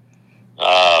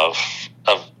of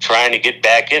trying to get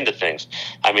back into things.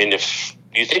 I mean, if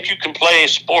you think you can play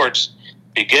sports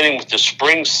beginning with the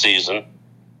spring season,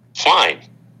 fine,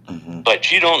 mm-hmm.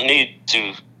 but you don't need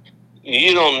to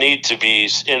be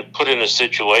put in a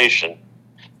situation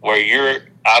where you're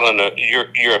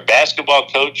you're a basketball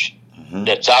coach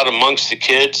that's out amongst the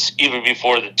kids even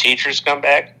before the teachers come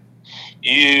back.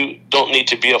 You don't need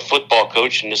to be a football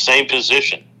coach in the same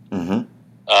position. Mm-hmm.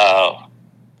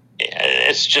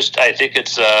 It's just, I think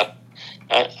it's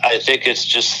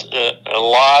just a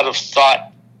lot of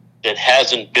thought that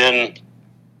hasn't been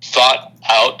thought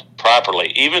out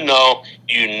properly. Even though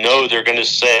they're going to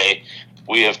say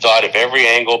we have thought of every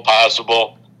angle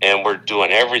possible and we're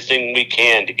doing everything we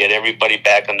can to get everybody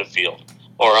back on the field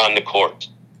or on the court.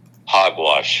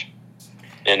 Hogwash.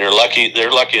 And they're lucky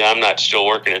I'm not still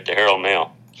working at the Herald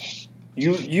Mail.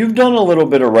 You've done a little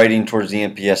bit of writing towards the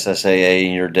MPSSAA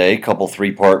in your day, a couple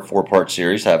 3-part, 4-part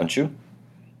series, haven't you?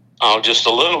 Oh, just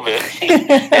a little bit.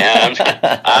 And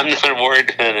I'm not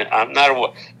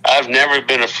worried. I've never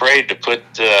been afraid to put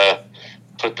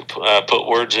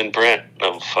words in print.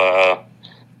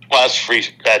 That's free.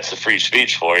 That's the free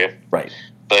speech for you, right?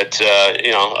 But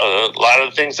a lot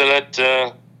of the things that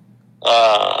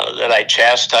I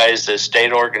chastised the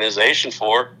state organization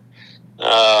for,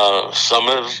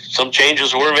 some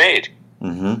changes were made,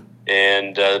 mm-hmm.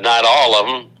 and not all of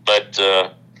them, but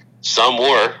some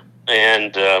were,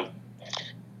 and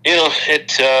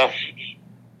it's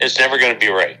never going to be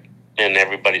right in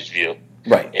everybody's view,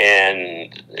 right?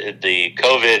 And the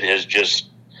COVID has just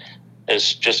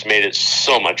made it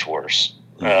so much worse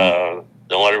than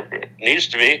what it needs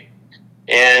to be,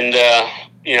 and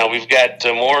we've got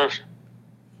more.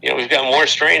 We've got more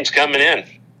strains coming in,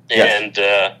 yes. And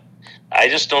I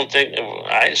just don't think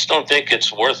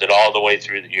it's worth it all the way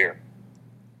through the year.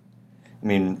 I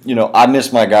mean, I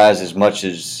miss my guys as much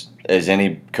as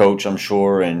any coach, I'm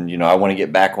sure, and I want to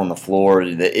get back on the floor.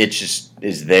 The itch just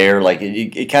is there. Like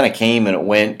it kind of came and it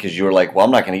went because you were like, well,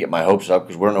 I'm not going to get my hopes up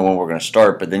because we don't know when we're going to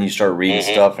start. But then you start reading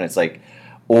stuff and it's like,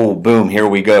 oh, boom, here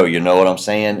we go. You know what I'm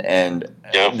saying? And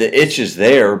the itch is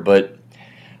there, but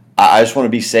I just want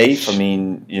to be safe. I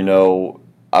mean,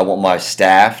 I want my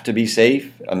staff to be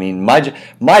safe. I mean, my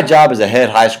job as a head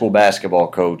high school basketball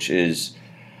coach is,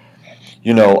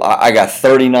 I got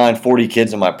 39, 40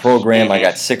 kids in my program. I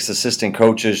got 6 assistant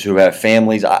coaches who have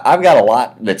families. I've got a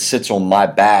lot that sits on my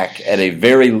back at a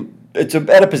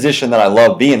position that I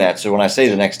love being at. So when I say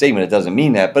the next statement, it doesn't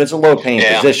mean that, but it's a low-paying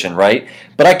position, right?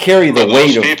 But I carry the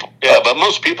weight of... but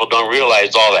most people don't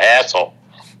realize all the hassle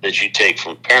that you take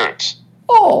from parents.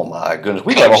 Oh, my goodness.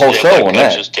 We have a whole show on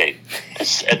that.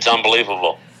 It's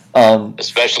unbelievable,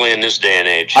 especially in this day and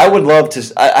age. I would love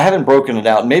to. I haven't broken it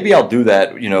out. Maybe I'll do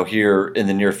that, here in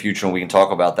the near future, and we can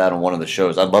talk about that on one of the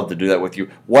shows. I'd love to do that with you.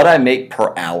 What I make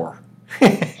per hour.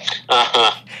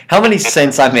 How many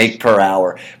cents I make per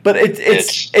hour. But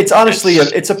it's honestly,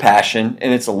 it's a passion,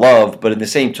 and it's a love, but in the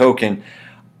same token,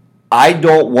 I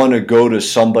don't want to go to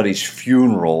somebody's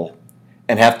funeral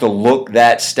and have to look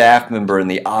that staff member in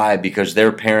the eye because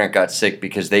their parent got sick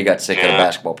because they got sick at a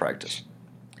basketball practice.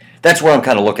 That's where I'm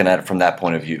kind of looking at it from that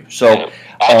point of view. So,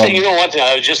 I think, one thing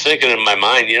I was just thinking in my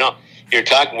mind,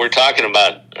 We're talking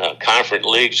about conference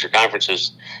leagues or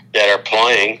conferences that are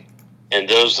playing, and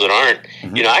those that aren't.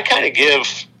 Mm-hmm. I kind of give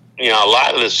a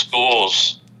lot of the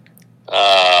schools,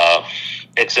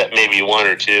 except maybe one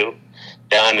or two,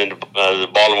 down in the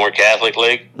Baltimore Catholic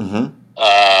League, Mm-hmm.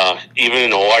 Even in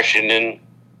the Washington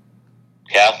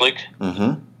Catholic,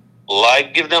 Mm-hmm. I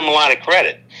give them a lot of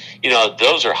credit.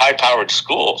 Those are high-powered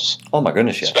schools. Oh my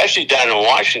goodness, yes. Especially down in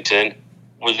Washington,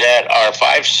 with that are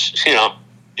five.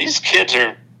 These kids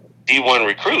are D1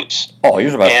 recruits. Oh,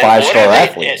 you're about And 5-star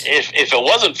athletes. If it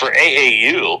wasn't for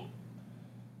AAU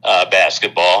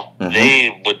basketball, Mhm.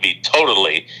 they would be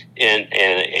totally in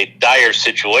a dire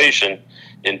situation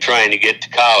in trying to get to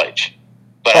college.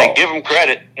 But I Oh. give them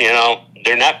credit.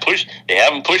 They're not pushed. They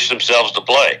haven't pushed themselves to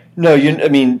play. No, I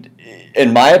mean,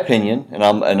 in my opinion, and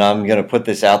I'm going to put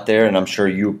this out there, and I'm sure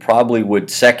you probably would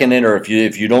second it, or if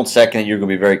you don't second it, you're going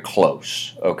to be very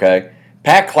close. Okay,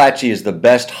 Pat Clatchy is the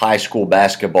best high school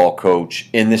basketball coach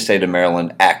in the state of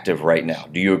Maryland active right now.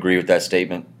 Do you agree with that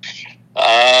statement?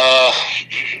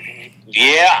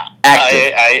 Yeah,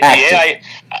 Active.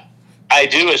 I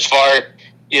do. As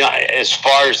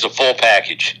far as the full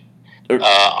package,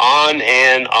 on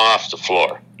and off the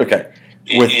floor. Okay.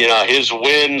 His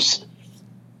wins.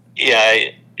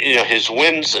 His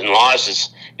wins and losses.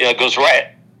 Goes right.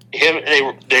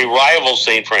 They rival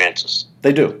St. Francis.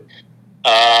 They do.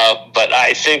 But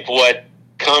I think what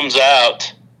comes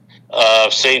out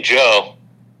of St. Joe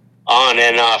on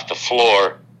and off the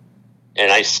floor,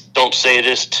 and I don't say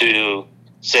this to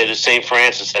say that St.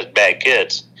 Francis has bad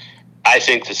kids. I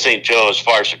think that St. Joe is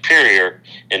far superior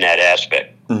in that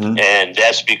aspect, Mm-hmm. and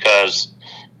that's because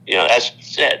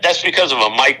that's because of a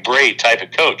Mike Bray type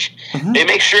of coach. Mm-hmm. They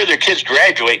make sure their kids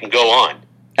graduate and go on.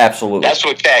 Absolutely. That's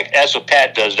what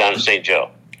Pat does down in St.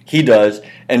 Joe. He does.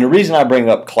 And the reason I bring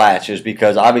up Clatch is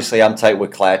because obviously I'm tight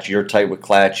with Clatch, you're tight with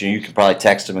Clatch, and you can probably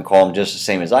text him and call him just the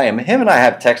same as I am. Him and I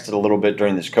have texted a little bit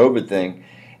during this COVID thing,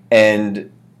 and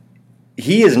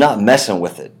he is not messing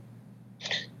with it.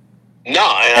 No,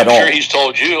 and I'm sure he's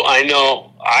told you. I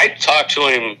know. I talked to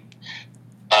him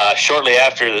shortly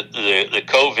after the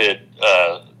COVID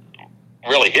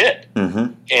really hit,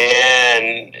 Mm-hmm.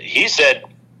 and he said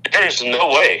there's no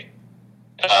way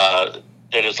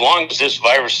that as long as this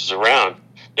virus is around,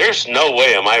 there's no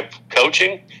way am I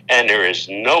coaching, and there is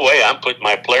no way I'm putting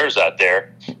my players out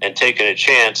there and taking a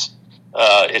chance.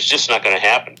 It's just not going to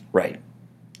happen. Right.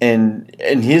 And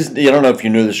his, I don't know if you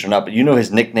knew this or not, but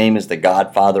his nickname is the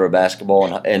Godfather of basketball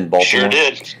in Baltimore. Sure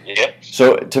did. Yep.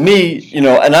 So to me,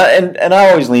 and I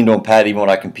always leaned on Pat even when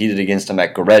I competed against him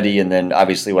at Goretti, and then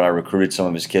obviously when I recruited some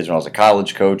of his kids when I was a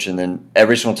college coach, and then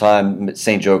every single time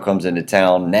St. Joe comes into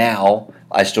town, now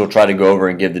I still try to go over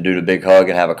and give the dude a big hug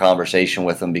and have a conversation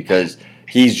with him because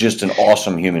he's just an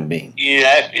awesome human being.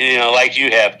 Yeah, like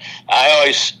you have. I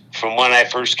always, from when I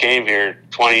first came here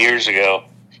 20 years ago,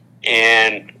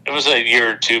 and it was a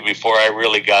year or two before I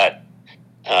really got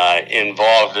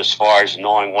involved as far as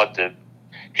knowing what the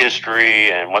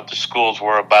history and what the schools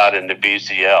were about in the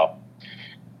BCL.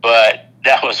 But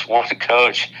that was one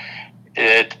coach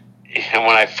and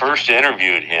when I first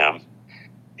interviewed him,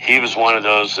 he was one of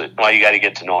those that, well, you got to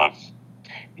get to know him.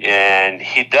 And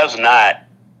he does not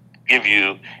give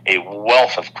you a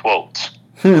wealth of quotes.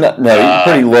 No, he's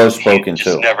pretty low-spoken, he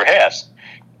just too. Never has.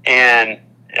 And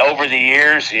over the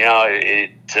years, when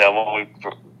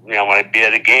I'd be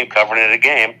at a game, covering at a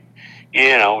game,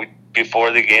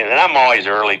 before the game, and I'm always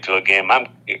early to a game.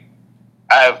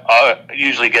 I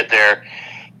usually get there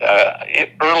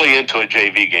early into a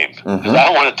JV game because Mm-hmm. I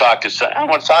want to talk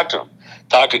to him,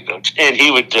 talk to coach, and he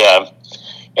would,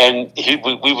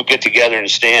 we would get together in the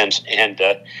stands and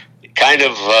kind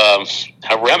of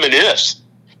reminisce.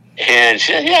 And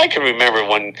I can remember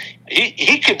when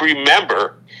he could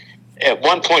remember. At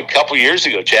one point, a couple years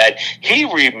ago, Chad, he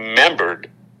remembered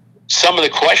some of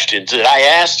the questions that I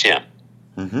asked him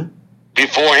Mm-hmm.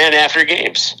 before and after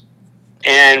games,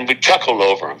 and we chuckled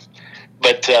over them.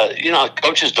 But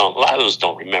coaches a lot of those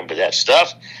don't remember that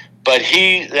stuff. But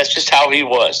that's just how he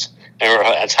was, or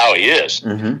that's how he is.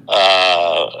 Mm-hmm.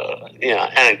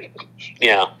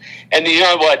 And you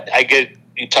know what?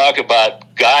 You talk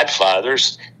about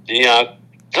godfathers.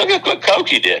 Look at what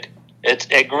Koki did at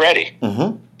Goretti.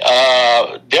 Mm-hmm.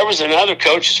 There was another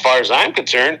coach, as far as I'm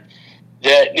concerned,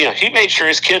 that he made sure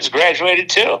his kids graduated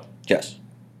too. Yes,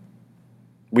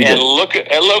 Look at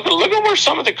where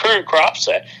some of the current crop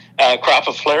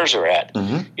of players are at.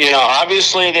 Mm-hmm.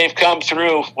 Obviously they've come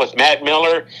through with Matt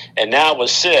Miller and now with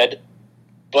Sid,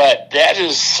 but that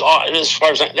is, as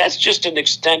far as that's just an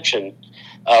extension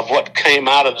of what came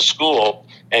out of the school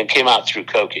and came out through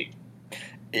Koki.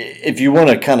 if you want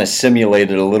to kind of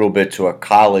simulate it a little bit to a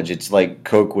college, it's like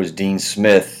Coke was Dean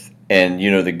Smith, and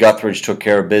the Guthridge took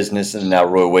care of business, and now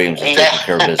Roy Williams is taking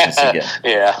care of business again.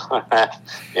 Yeah,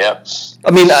 yep.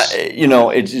 I mean,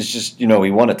 it's just he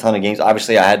won a ton of games.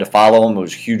 Obviously, I had to follow him. It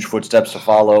was huge footsteps to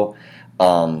follow.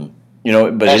 But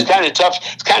it's kind of tough.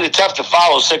 It's kind of tough to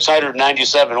follow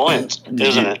 697 wins,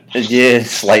 isn't it? Yeah,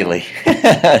 slightly,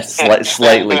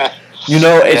 slightly.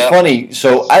 It's funny.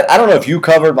 So I don't know if you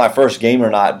covered my first game or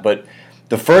not, but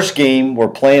the first game we're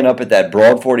playing up at that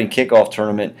Broadfording kickoff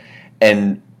tournament,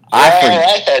 and I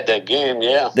had that game.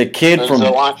 Yeah, the kid from the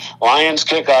Lions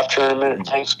kickoff tournament at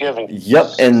Thanksgiving. Yep,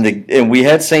 and we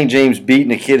had St. James beat,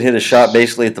 and the kid hit a shot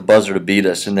basically at the buzzer to beat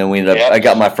us, and then we ended up. I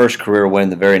got my first career win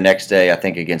the very next day, I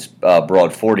think, against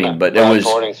Broadfording. But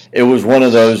it was one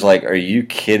of those like, are you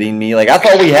kidding me? Like I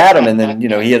thought we had him, and then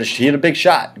he had a big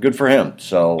shot. Good for him.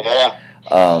 So yeah.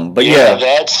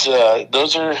 That's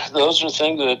those are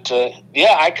things that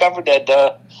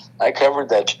I covered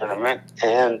that tournament,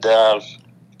 and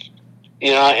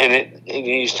and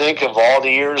you think of all the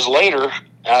years later,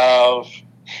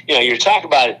 you're talking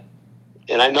about it,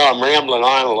 and I know I'm rambling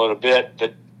on a little bit,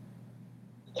 but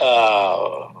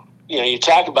you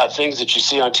talk about things that you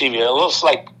see on TV. It looks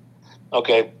like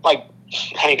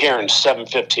Hank Aaron's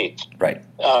 715th, right?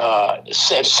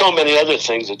 And so many other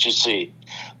things that you see.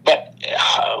 But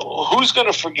who's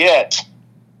going to forget?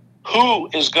 Who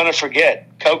is going to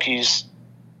forget Koki's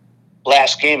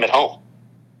last game at home?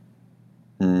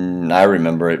 I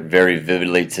remember it very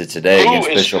vividly to today against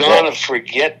Bishop. Who is going to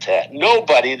forget that?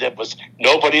 Nobody that was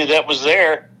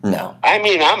there. No. I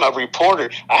mean, I'm a reporter.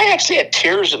 I actually had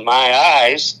tears in my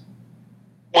eyes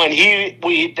when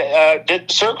we did the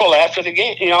circle after the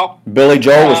game. Billy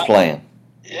Joel was playing.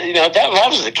 That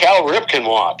was the Cal Ripken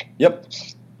walk. Yep.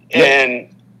 And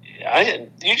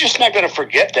you're just not going to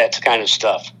forget that kind of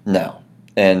stuff. No.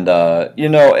 And,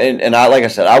 and I, like I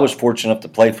said, I was fortunate enough to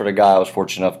play for the guy. I was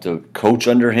fortunate enough to coach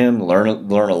under him, learn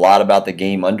a lot about the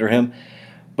game under him.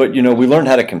 But, we learned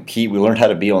how to compete. We learned how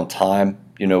to be on time.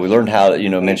 We learned how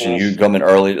to, mention you coming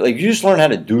early. Like, you just learn how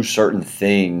to do certain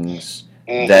things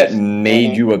that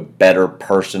made you a better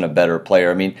person, a better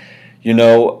player. I mean, we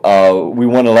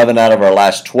won 11 out of our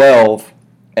last 12,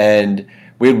 and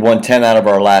we had won 10 out of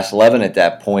our last 11 at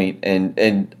that point.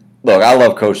 And look, I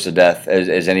love Coach to death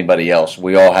as anybody else.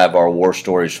 We all have our war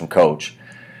stories from Coach.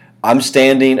 I'm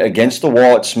standing against the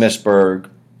wall at Smithsburg,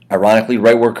 ironically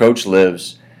right where Coach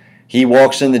lives. He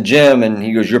walks in the gym and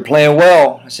he goes, "You're playing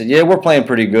well." I said, "Yeah, we're playing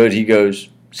pretty good." He goes,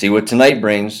 "See what tonight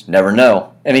brings. Never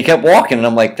know." And he kept walking, and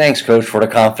I'm like, "Thanks, Coach, for the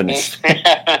confidence."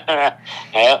 Yeah.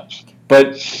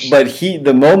 But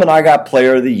the moment I got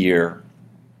Player of the Year,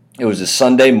 it was a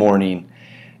Sunday morning,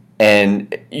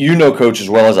 and Coach as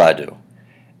well as I do.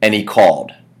 And he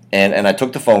called, and I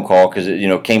took the phone call because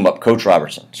it came up, Coach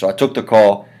Robertson. So I took the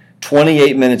call.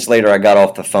 28 minutes later, I got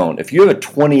off the phone. If you have a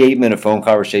 28-minute phone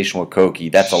conversation with Koki,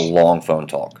 that's a long phone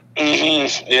talk.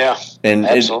 Mm-hmm. Yeah, and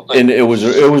absolutely. It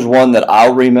was one that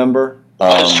I'll remember.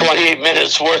 It's 28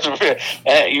 minutes worth of it.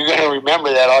 You're going to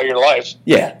remember that all your life.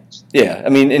 Yeah. I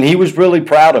mean, and he was really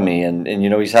proud of me, and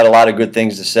he's had a lot of good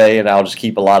things to say, and I'll just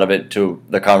keep a lot of it to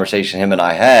the conversation him and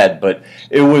I had. But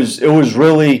it was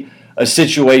really a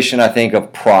situation, I think,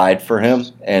 of pride for him,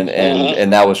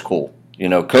 and that was cool.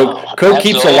 Coke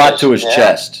keeps a lot to his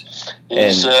chest. He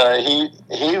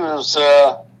was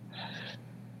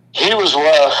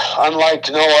unlike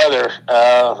no other.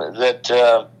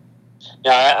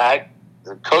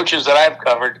 The coaches that I've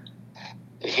covered,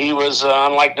 he was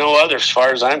unlike no other as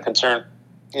far as I'm concerned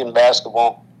in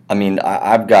basketball. I mean,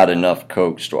 I've got enough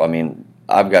Coke stories. I mean,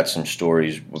 I've got some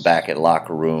stories back at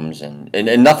locker rooms and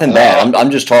nothing bad.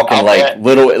 I'm just talking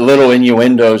little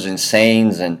innuendos and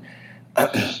sayings, and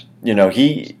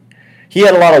he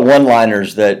had a lot of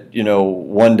one-liners that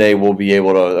one day we'll be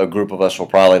able to. A group of us will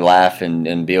probably laugh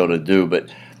and be able to do.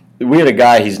 But we had a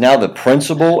guy. He's now the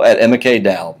principal at McKay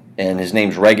Dow, and his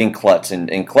name's Reagan Klutz, and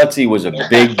Klutzy was a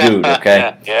big dude.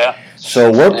 Okay. Yeah.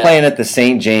 So we're playing at the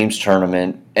St. James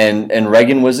tournament, and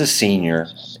Reagan was a senior,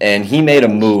 and he made a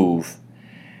move.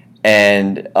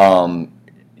 And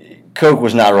Coke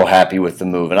was not real happy with the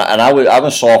move. And I'm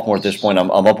a sophomore at this point.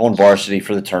 I'm up on varsity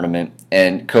for the tournament,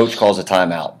 and Coach calls a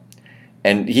timeout.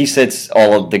 And he sits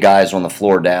all of the guys on the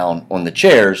floor down on the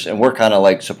chairs, and we're kind of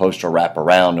like supposed to wrap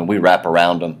around, and we wrap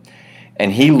around him.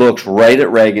 And he looks right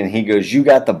at Reagan. He goes, "You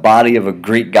got the body of a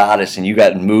Greek goddess, and you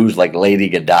got moves like Lady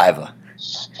Godiva."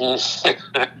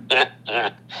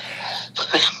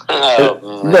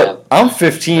 Look, I'm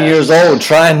 15 years old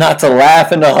trying not to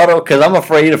laugh in the huddle because I'm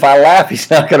afraid if I laugh, he's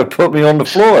not going to put me on the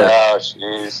floor. Oh,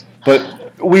 jeez.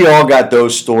 But we all got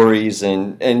those stories,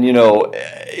 and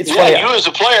it's funny.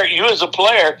 You as a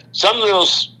player, some of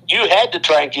those you had to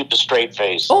try and keep a straight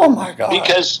face. Oh my God!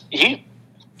 Because he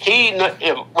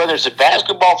whether it's a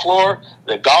basketball floor,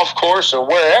 the golf course, or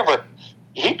wherever,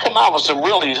 he could come out with some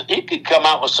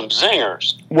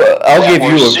zingers. Well, I'll give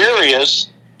you serious,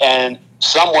 and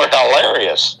some were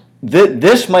hilarious.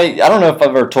 This might, I don't know if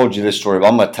I've ever told you this story, but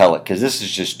I'm going to tell it because this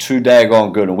is just too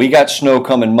daggone good. And we got snow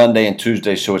coming Monday and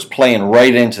Tuesday, so it's playing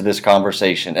right into this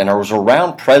conversation. And it was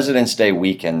around President's Day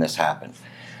weekend this happened.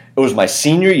 It was my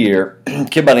senior year. A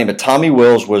kid by the name of Tommy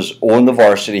Wills was on the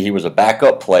varsity. He was a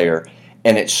backup player,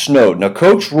 and it snowed. Now,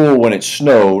 coach ruled when it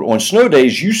snowed, on snow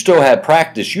days, you still had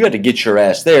practice. You had to get your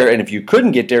ass there, and if you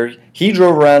couldn't get there, he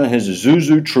drove around in his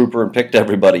Isuzu Trooper and picked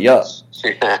everybody up.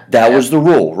 That was the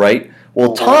rule, right?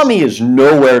 Well, Tommy is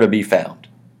nowhere to be found.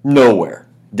 Nowhere.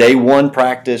 Day one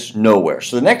practice, nowhere.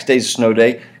 So the next day's a snow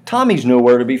day. Tommy's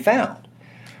nowhere to be found.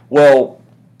 Well,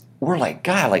 we're like,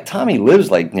 God, like Tommy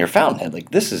lives like near Fountainhead.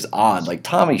 Like this is odd. Like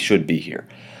Tommy should be here.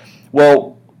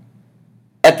 Well,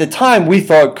 at the time we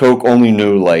thought Coke only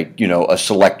knew like, a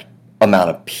select amount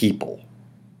of people.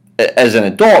 As an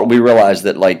adult, we realized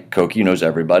that like Cokie knows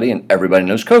everybody and everybody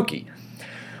knows Cokie.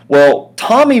 Well,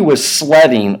 Tommy was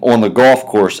sledding on the golf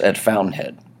course at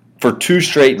Fountainhead for 2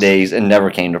 straight days and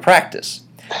never came to practice.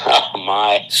 Oh,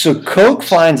 my. So Coke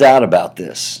finds out about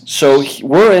this. So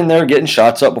we're in there getting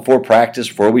shots up before practice,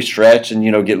 before we stretch and,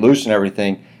 get loose and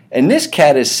everything. And this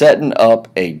cat is setting up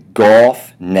a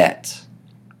golf net.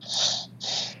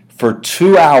 For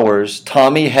 2 hours,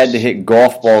 Tommy had to hit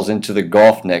golf balls into the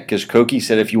golf net because Cokie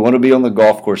said if you want to be on the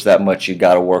golf course that much, you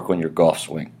got to work on your golf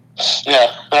swing.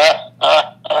 Yeah.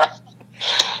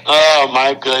 Oh,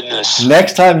 my goodness.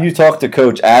 Next time you talk to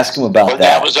Coach, ask him about that.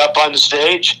 That was up on the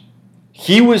stage?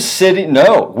 He was sitting,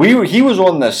 he was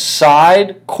on the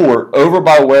side court over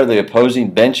by where the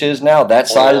opposing bench is now, that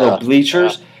side of the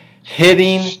bleachers,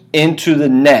 hitting into the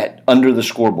net under the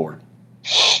scoreboard.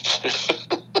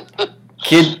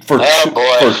 Kid for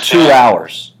 2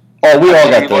 hours. Oh, we all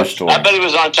got those stories. I bet he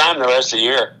was on time the rest of the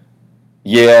year.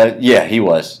 Yeah, he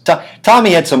was.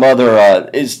 Tommy had some other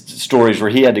stories where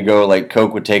he had to go, like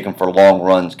Coke would take him for long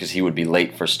runs because he would be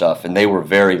late for stuff, and they were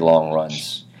very long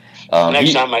runs.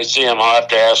 Next time I see him, I'll have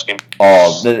to ask him.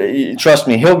 Oh, trust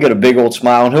me, he'll get a big old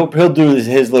smile, and he'll do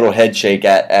his little head shake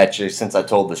at you since I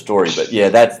told the story. But yeah,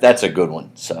 that's a good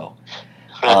one. So,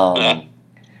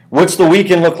 what's the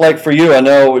weekend look like for you? I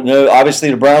know, obviously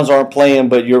the Browns aren't playing,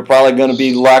 but you're probably going to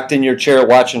be locked in your chair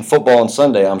watching football on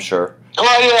Sunday, I'm sure.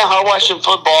 Well, yeah, I'll watch some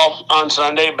football on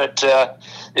Sunday, but the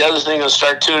other thing I'll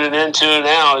start tuning into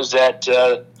now is that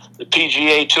the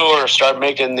PGA Tour start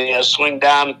making the swing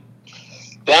down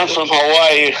from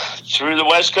Hawaii through the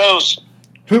West Coast.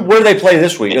 Where do they play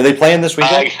this week? Are they playing this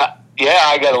weekend?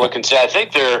 I got to look and see. I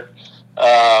think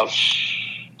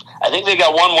they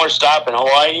got one more stop in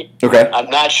Hawaii. Okay. I'm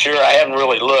not sure. I haven't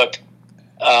really looked.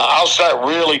 I'll start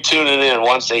really tuning in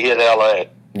once they hit L.A.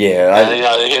 Yeah,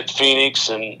 they hit Phoenix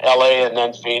and L.A. and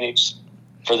then Phoenix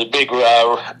for the big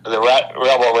Rebel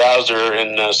Rouser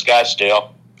in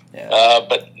Scottsdale. Yeah.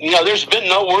 But there's been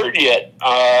no word yet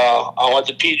on what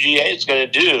the PGA is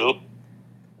going to do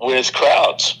with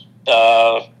crowds.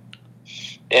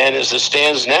 And as it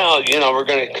stands now, we're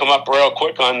going to come up real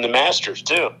quick on the Masters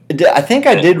too. I think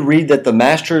I did read that the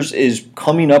Masters is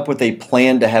coming up with a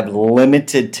plan to have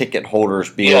limited ticket holders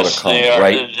be able to come. They are.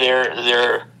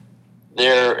 Right?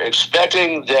 They're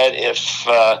expecting that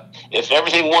if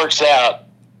everything works out,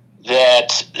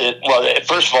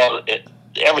 first of all,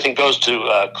 everything goes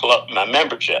to club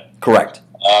membership. Correct.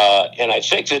 And I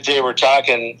think that they were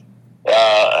talking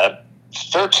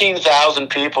 13,000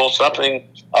 people, something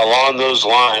along those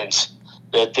lines,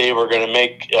 that they were going to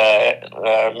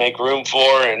make room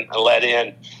for and let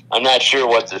in. I'm not sure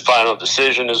what the final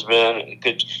decision has been. It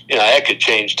could, that could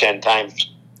change 10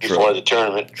 times before the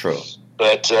tournament. True.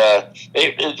 But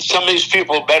some of these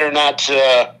people better not.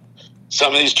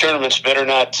 Some of these tournaments better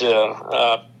not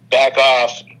back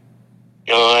off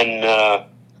on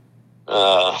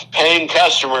paying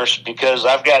customers, because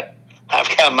I've got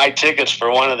my tickets for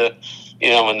one of the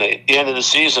when the end of the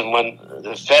season when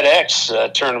the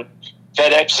FedEx tournament.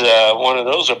 One of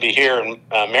those will be here in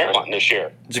Maryland this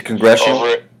year. Is it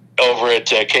congressional? Over at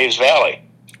Caves Valley.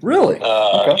 Really?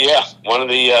 Okay. Yeah, one of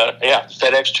the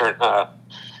FedEx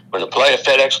we're going to play a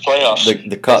FedEx playoffs.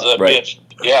 The Cup, right?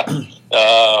 Yeah.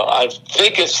 I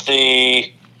think it's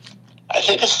the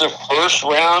first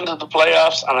round of the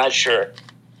playoffs. I'm not sure,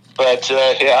 but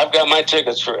I've got my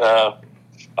tickets for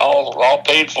all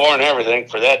paid for and everything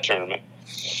for that tournament.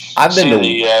 I've been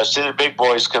see the big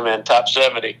boys come in top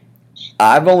 70.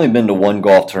 I've only been to one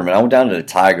golf tournament. I went down to the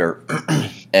Tiger,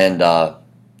 and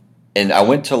I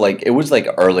went to it was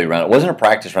early round. It wasn't a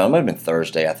practice round. It might have been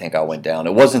Thursday. I think I went down.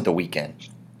 It wasn't the weekend,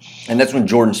 and that's when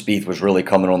Jordan Spieth was really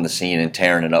coming on the scene and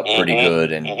tearing it up pretty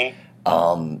good. And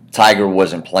Tiger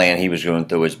wasn't playing. He was going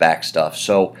through his back stuff.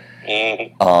 So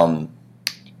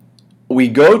we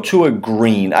go to a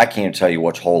green. I can't tell you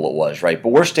which hole it was, right? But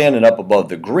we're standing up above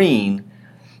the green.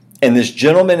 And this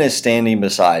gentleman is standing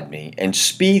beside me, and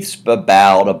Spieth's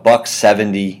about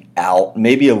 $170 out,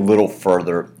 maybe a little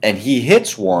further, and he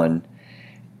hits one,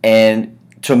 and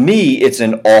to me, it's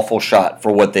an awful shot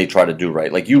for what they try to do,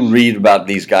 right? Like, you read about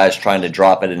these guys trying to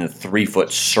drop it in a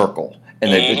 3-foot circle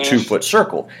and a 2-foot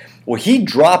circle. Well,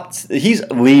 he's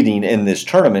leading in this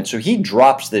tournament, so he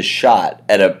drops this shot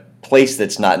at a place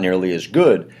that's not nearly as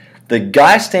good. The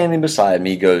guy standing beside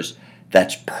me goes,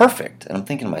 "That's perfect." And I'm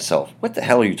thinking to myself, what the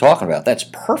hell are you talking about? That's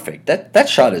perfect. That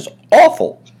shot is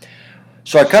awful.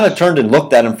 So I kind of turned and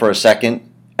looked at him for a second,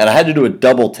 and I had to do a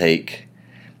double take.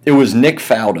 It was Nick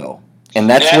Faldo. And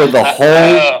that's where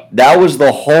that was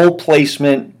the whole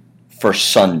placement for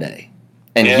Sunday.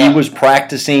 And he was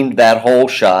practicing that whole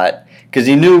shot because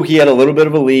he knew he had a little bit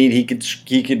of a lead. He could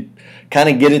kind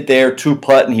of get it there,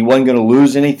 2-putt, and he wasn't going to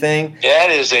lose anything.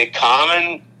 That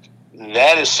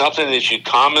is something that you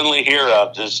commonly hear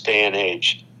of this day and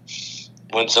age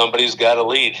when somebody's got a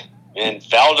lead. And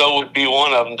Faldo would be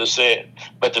one of them to say it.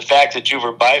 But the fact that you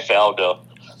were by Faldo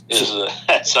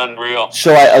that's unreal.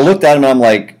 So I looked at him and I'm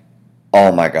like,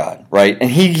 oh my God, right? And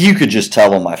you could just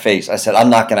tell on my face. I said, I'm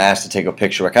not going to ask to take a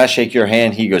picture. Can I shake your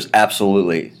hand? He goes,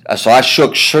 absolutely. So I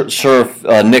shook Sir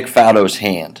Nick Faldo's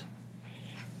hand.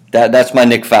 That's my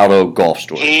Nick Faldo golf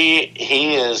story.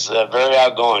 He is very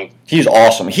outgoing. He's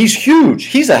awesome. He's huge.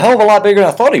 He's a hell of a lot bigger than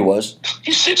I thought he was.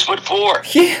 He's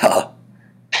 6'4". Yeah.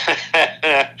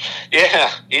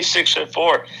 Yeah, he's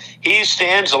 6'4". He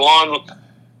stands along.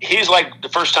 He's like the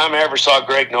first time I ever saw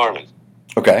Greg Norman.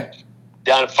 Okay.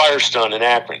 Down at Firestone in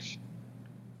Akron,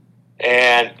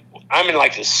 and I'm in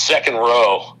the second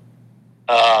row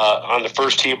on the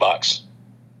first tee box.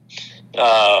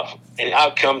 And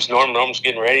out comes Norm. Norm's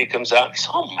getting ready. He comes out. He says,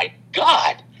 "Oh my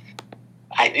God!"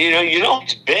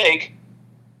 He's big,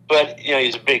 but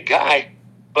he's a big guy.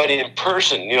 But in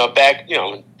person, back,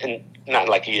 and not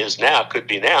like he is now. Could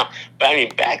be now, but I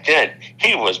mean, back then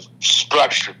he was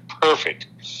structured perfect.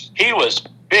 He was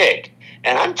big,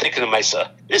 and I'm thinking to myself,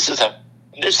 this is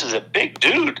a big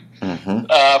dude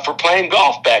for playing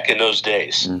golf back in those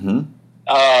days. And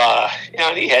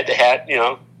he had the hat,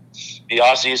 the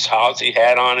Aussie's Aussie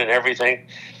hat on and everything.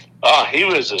 He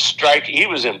was he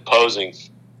was imposing.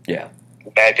 Yeah.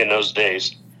 Back in those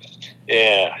days.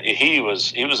 Yeah, he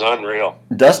was unreal.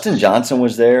 Dustin Johnson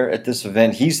was there at this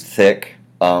event. He's thick.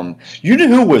 You knew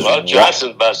who was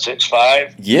Johnson's about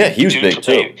 6'5". Yeah, he was big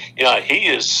too. He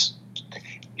is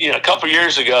a couple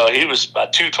years ago he was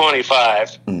about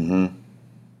 225.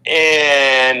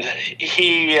 And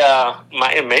he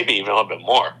maybe even a little bit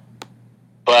more.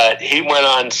 But he went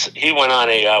on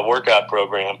a workout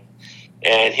program,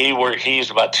 and he's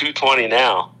about 220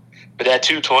 now. But that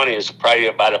 220 is probably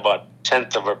about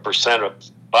 0.1% of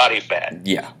body fat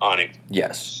on him.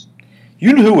 Yes.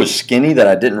 You know who was skinny that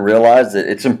I didn't realize? That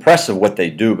it's impressive what they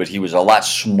do, but he was a lot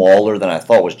smaller than I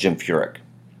thought was Jim Furyk.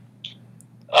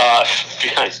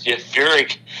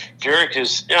 Furyk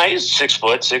is he's 6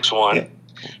 foot, 6'1". Yeah.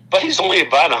 But he's only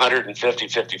about 150,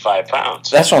 55 pounds.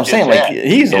 That's what I'm saying.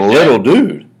 He's a little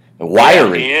dude.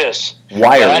 Wiry. Yeah, he is.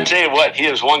 Wiry. But I tell you what, he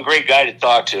is one great guy to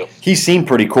talk to. He seemed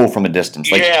pretty cool from a distance.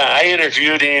 I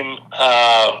interviewed him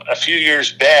a few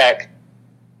years back.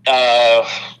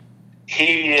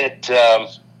 He had,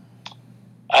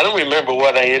 I don't remember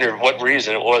what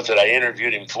reason it was that I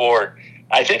interviewed him for.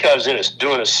 I think I was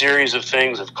doing a series of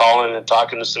things of calling and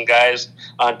talking to some guys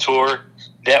on tour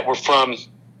that were from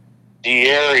the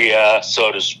area,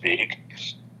 so to speak.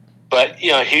 But,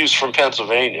 he was from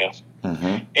Pennsylvania.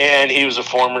 And he was a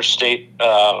former state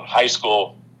high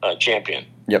school champion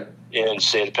in the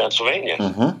state of Pennsylvania.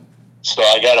 So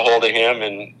I got a hold of him,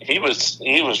 and he was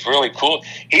really cool.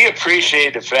 He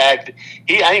appreciated the fact,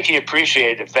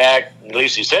 at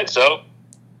least he said so,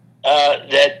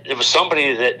 that it was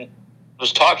somebody that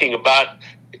was talking about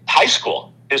high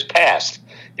school, his past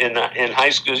in high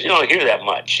school. You don't hear that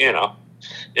much,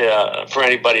 for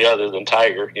anybody other than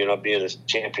Tiger, being a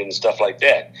champion and stuff like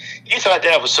that. He thought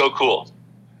that was so cool.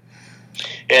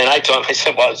 And I told him, I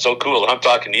said, well, it's so cool. I'm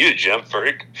talking to you, Jim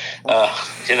Furyk. But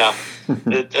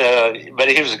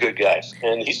he was a good guy.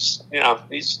 And he's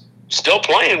still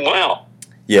playing well.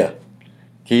 Yeah,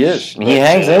 he is. He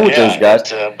hangs in with those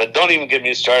guys. But don't even get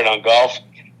me started on golf.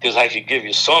 because I could give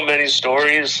you so many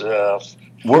stories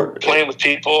playing with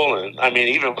people, and I mean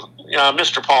even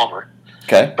Mr. Palmer.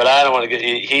 Okay. But I don't want to get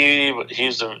he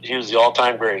was the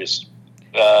all-time greatest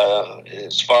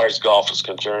as far as golf is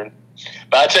concerned.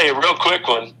 But I'll tell you a real quick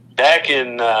one. Back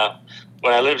in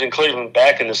when I lived in Cleveland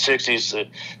back in the 60s,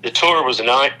 the tour was an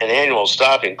annual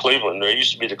stop in Cleveland. There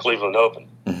used to be the Cleveland Open.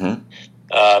 Mm-hmm.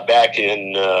 Back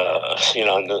in in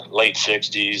the late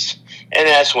 60s. And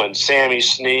that's when Sammy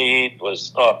Snead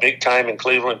was big time in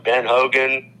Cleveland, Ben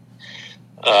Hogan.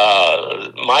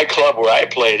 My club where I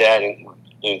played at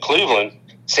in Cleveland,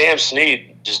 Sam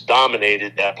Snead just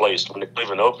dominated that place when the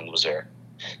Cleveland Open was there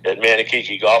at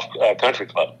Manakiki Golf Country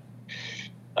Club.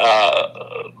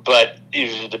 But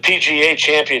the PGA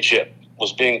Championship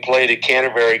was being played at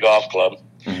Canterbury Golf Club.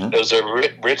 Mm-hmm. It was a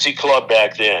ritzy club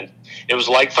back then. It was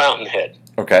like Fountainhead.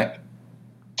 Okay.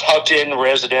 Tucked in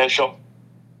residential,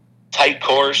 tight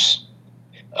course.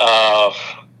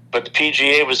 But the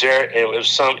PGA was there. It was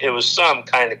some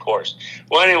kind of course.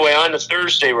 Well, anyway, on the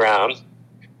Thursday round,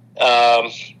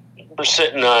 we're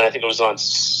sitting on, I think it was on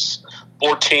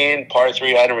 14, par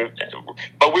 3, I don't remember,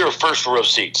 but we were first row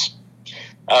seats,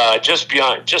 just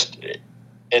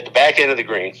at the back end of the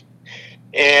green.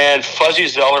 And Fuzzy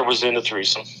Zeller was in the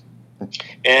threesome.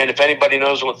 And if anybody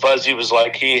knows what Fuzzy was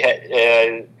like, he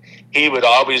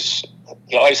always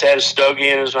had a stogie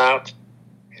in his mouth,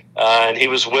 and he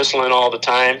was whistling all the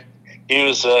time. He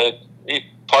was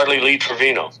partly Lee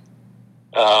Trevino,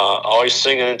 always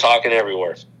singing and talking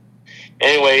everywhere.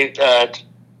 Anyway,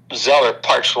 Zeller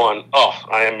parks one. Oh,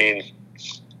 I mean,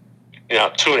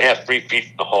 2.5, 3 feet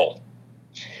from the hole.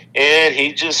 And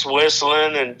he's just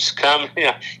whistling and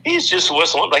he's just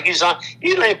whistling like he's on.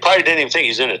 He probably didn't even think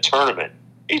he's in a tournament.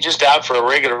 He's just out for a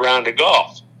regular round of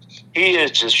golf. He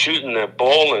is just shooting the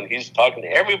bull, and he's talking to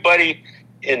everybody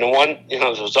in the one that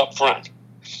was up front.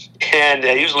 And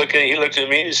he looked at me.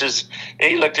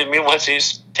 He looked at me once. He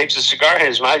takes a cigar in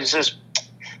his mouth. He says,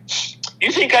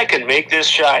 "You think I can make this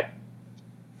shot?"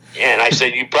 And I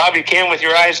said, "You probably can with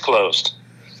your eyes closed."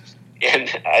 And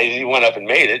he went up and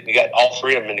made it. You got all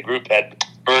three of them in the group had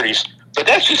birdies. But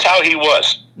that's just how he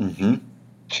was. Mm-hmm.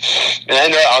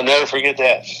 And I'll never forget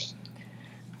that.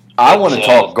 I want to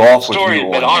talk golf with story, you.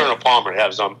 But Arnold Palmer,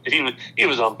 he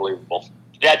was unbelievable.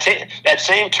 That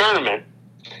same tournament,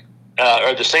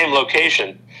 or the same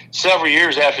location, several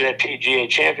years after that PGA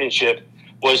Championship,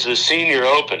 was the Senior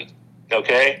Open.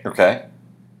 Okay? Okay.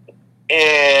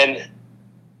 And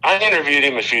I interviewed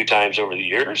him a few times over the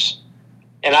years.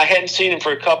 And I hadn't seen him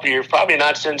for a couple of years, probably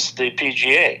not since the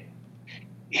PGA.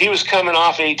 He was coming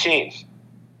off 18.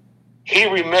 He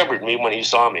remembered me when he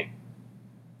saw me.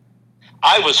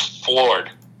 I was floored.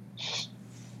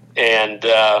 And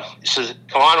he says,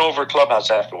 "Come on over to Clubhouse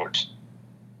afterwards."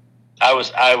 I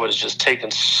was just taken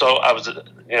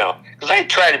because I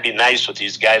try to be nice with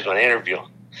these guys when I interview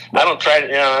them. I don't try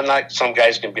to, I'm not, some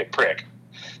guys can be a prick.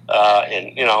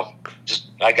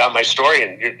 I got my story,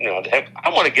 and I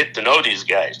want to get to know these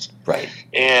guys, right?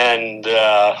 And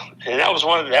that was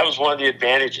one of the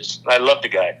advantages. I loved the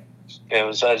guy. And it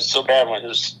was so bad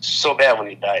when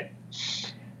he died.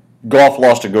 Golf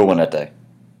lost a good one that day.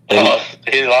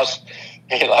 He lost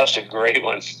a great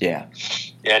one. Yeah,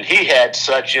 and he had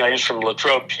such. He's from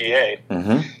Latrobe, PA.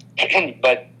 Mm-hmm.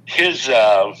 But his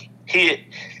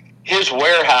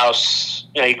warehouse.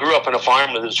 He grew up on a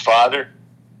farm with his father,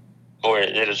 or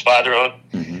that his father owned.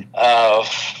 Mm-hmm.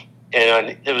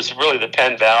 And it was really the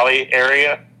Penn Valley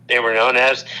area they were known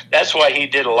as. That's why he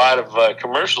did a lot of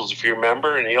commercials, if you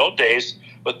remember, in the old days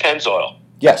with Pennzoil.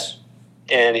 Yes.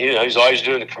 And he's always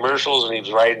doing the commercials, and he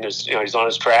was riding his, he's on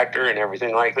his tractor and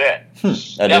everything like that. I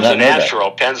did that not was a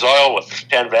know Pennzoil, Pennzoil with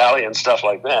Penn Valley and stuff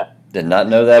like that. Did not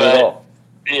know that at all.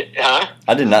 Huh?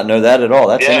 I did not know that at all.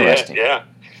 That's interesting. Yeah.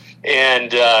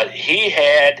 And he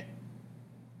had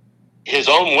his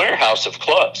own warehouse of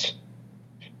clubs.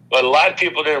 But a lot of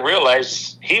people didn't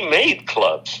realize he made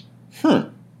clubs.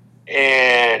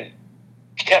 And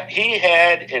he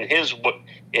had in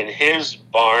his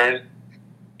barn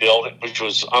building, which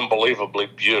was unbelievably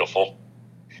beautiful,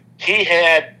 he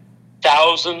had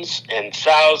thousands and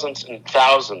thousands and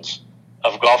thousands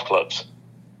of golf clubs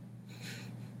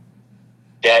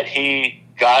that he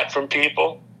got from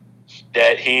people,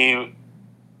 that he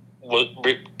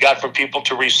got from people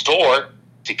to restore,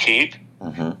 to keep,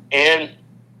 mm-hmm. and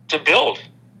to build.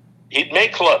 He'd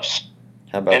make clubs.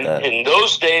 How about that? In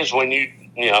those days when you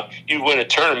win a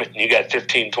tournament and you got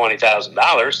 $15,000,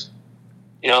 $20,000,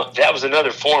 that was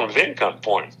another form of income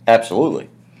for him. Absolutely.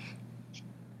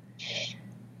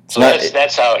 So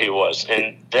that's how he was,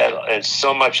 and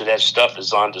so much of that stuff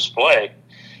is on display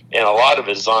and a lot of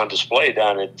it is on display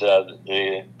down at the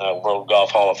World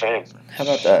Golf Hall of Fame. How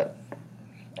about that?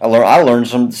 I learned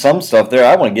some stuff there.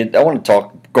 I want to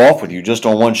talk golf with you just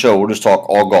on one show. We'll just talk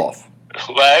all golf.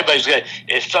 Well, everybody's got.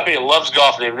 If somebody loves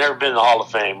golf and they've never been in the Hall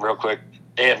of Fame, real quick,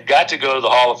 they have got to go to the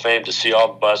Hall of Fame to see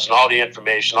all the buzz and all the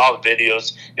information, all the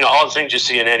videos, all the things you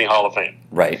see in any Hall of Fame.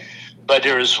 Right. But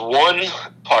there is one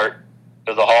part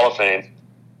of the Hall of Fame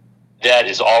that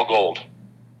is all gold.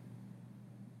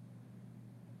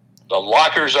 The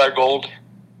lockers are gold.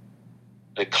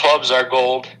 The clubs are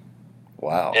gold.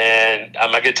 Wow. And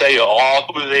I'm not going to tell you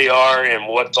all who they are and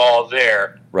what's all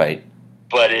there. Right.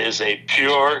 But it is a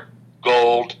pure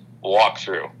gold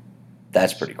walkthrough.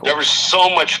 That's pretty cool. There was so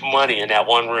much money in that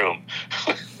one room.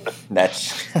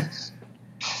 That's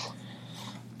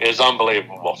It's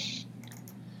unbelievable.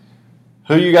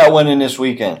 Who you got winning this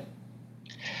weekend?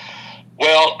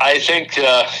 Well, I think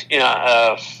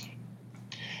I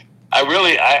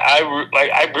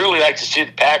really like to see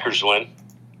the Packers win,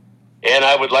 and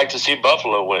I would like to see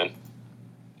Buffalo win.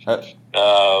 Those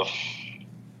are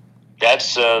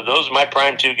my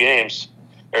prime two games,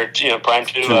 or prime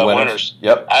two winners.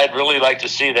 Yep. I'd really like to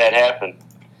see that happen.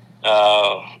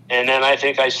 And then I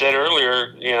think I said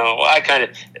earlier, we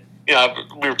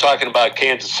were talking about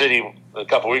Kansas City a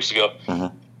couple weeks ago.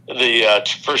 Mm-hmm. The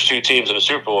first two teams in the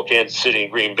Super Bowl, Kansas City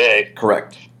and Green Bay.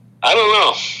 Correct. I don't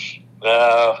know.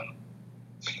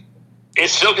 It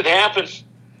still could happen.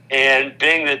 And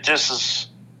being that this is,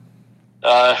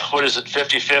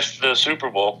 55th Super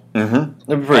Bowl.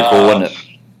 Mm-hmm. It'd be pretty cool, wouldn't it?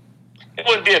 It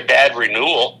wouldn't be a bad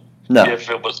renewal No. if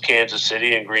it was Kansas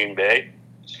City and Green Bay.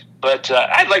 But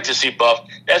I'd like to see Buff.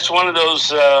 That's one of those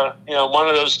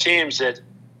teams that,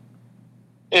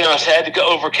 has had to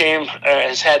overcome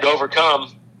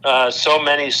so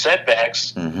many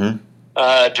setbacks Mm-hmm.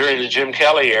 During the Jim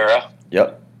Kelly era.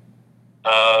 Yep.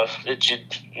 That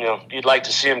you'd like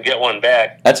to see him get one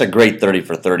back. That's a great 30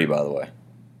 for 30, by the way.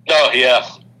 Oh yeah,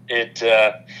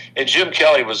 and Jim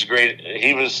Kelly was great.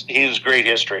 He was great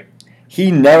history.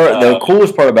 He never. The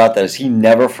coolest part about that is he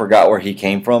never forgot where he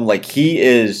came from. Like he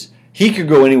could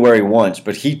go anywhere he wants,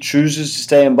 but he chooses to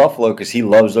stay in Buffalo because he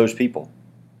loves those people.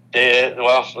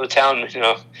 The town.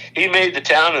 He made the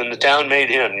town, and the town made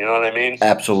him. You know what I mean?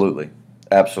 Absolutely.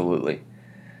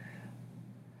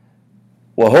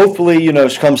 Well, hopefully,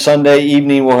 come Sunday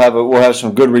evening, we'll have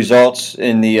some good results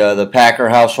in the Packer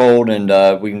household,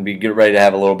 and we can get ready to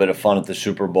have a little bit of fun at the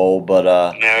Super Bowl. But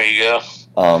there you go.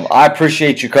 I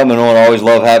appreciate you coming on. I always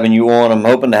love having you on. I'm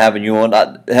hoping to having you on.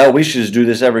 Hell, we should just do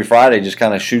this every Friday. Just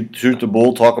kind of shoot the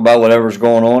bull, talk about whatever's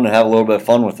going on, and have a little bit of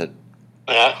fun with it.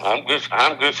 Yeah,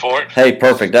 I'm good for it. Hey,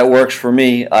 perfect. That works for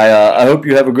me. I hope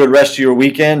you have a good rest of your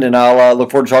weekend, and I'll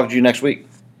look forward to talking to you next week.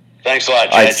 Thanks a lot,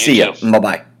 Chad. All right, see ya.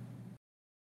 Bye-bye.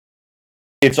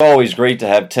 It's always great to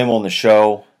have Tim on the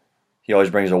show. He always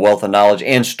brings a wealth of knowledge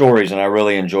and stories, and I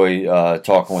really enjoy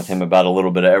talking with him about a little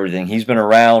bit of everything. He's been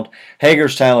around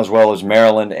Hagerstown as well as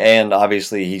Maryland, and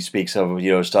obviously he speaks of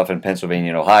stuff in Pennsylvania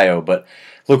and Ohio, but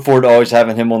look forward to always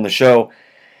having him on the show.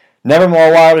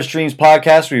 Nevermore Wildest Dreams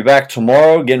podcast. We'll be back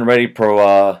tomorrow, getting ready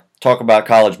to talk about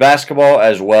college basketball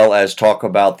as well as talk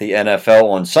about the NFL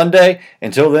on Sunday.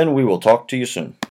 Until then, we will talk to you soon.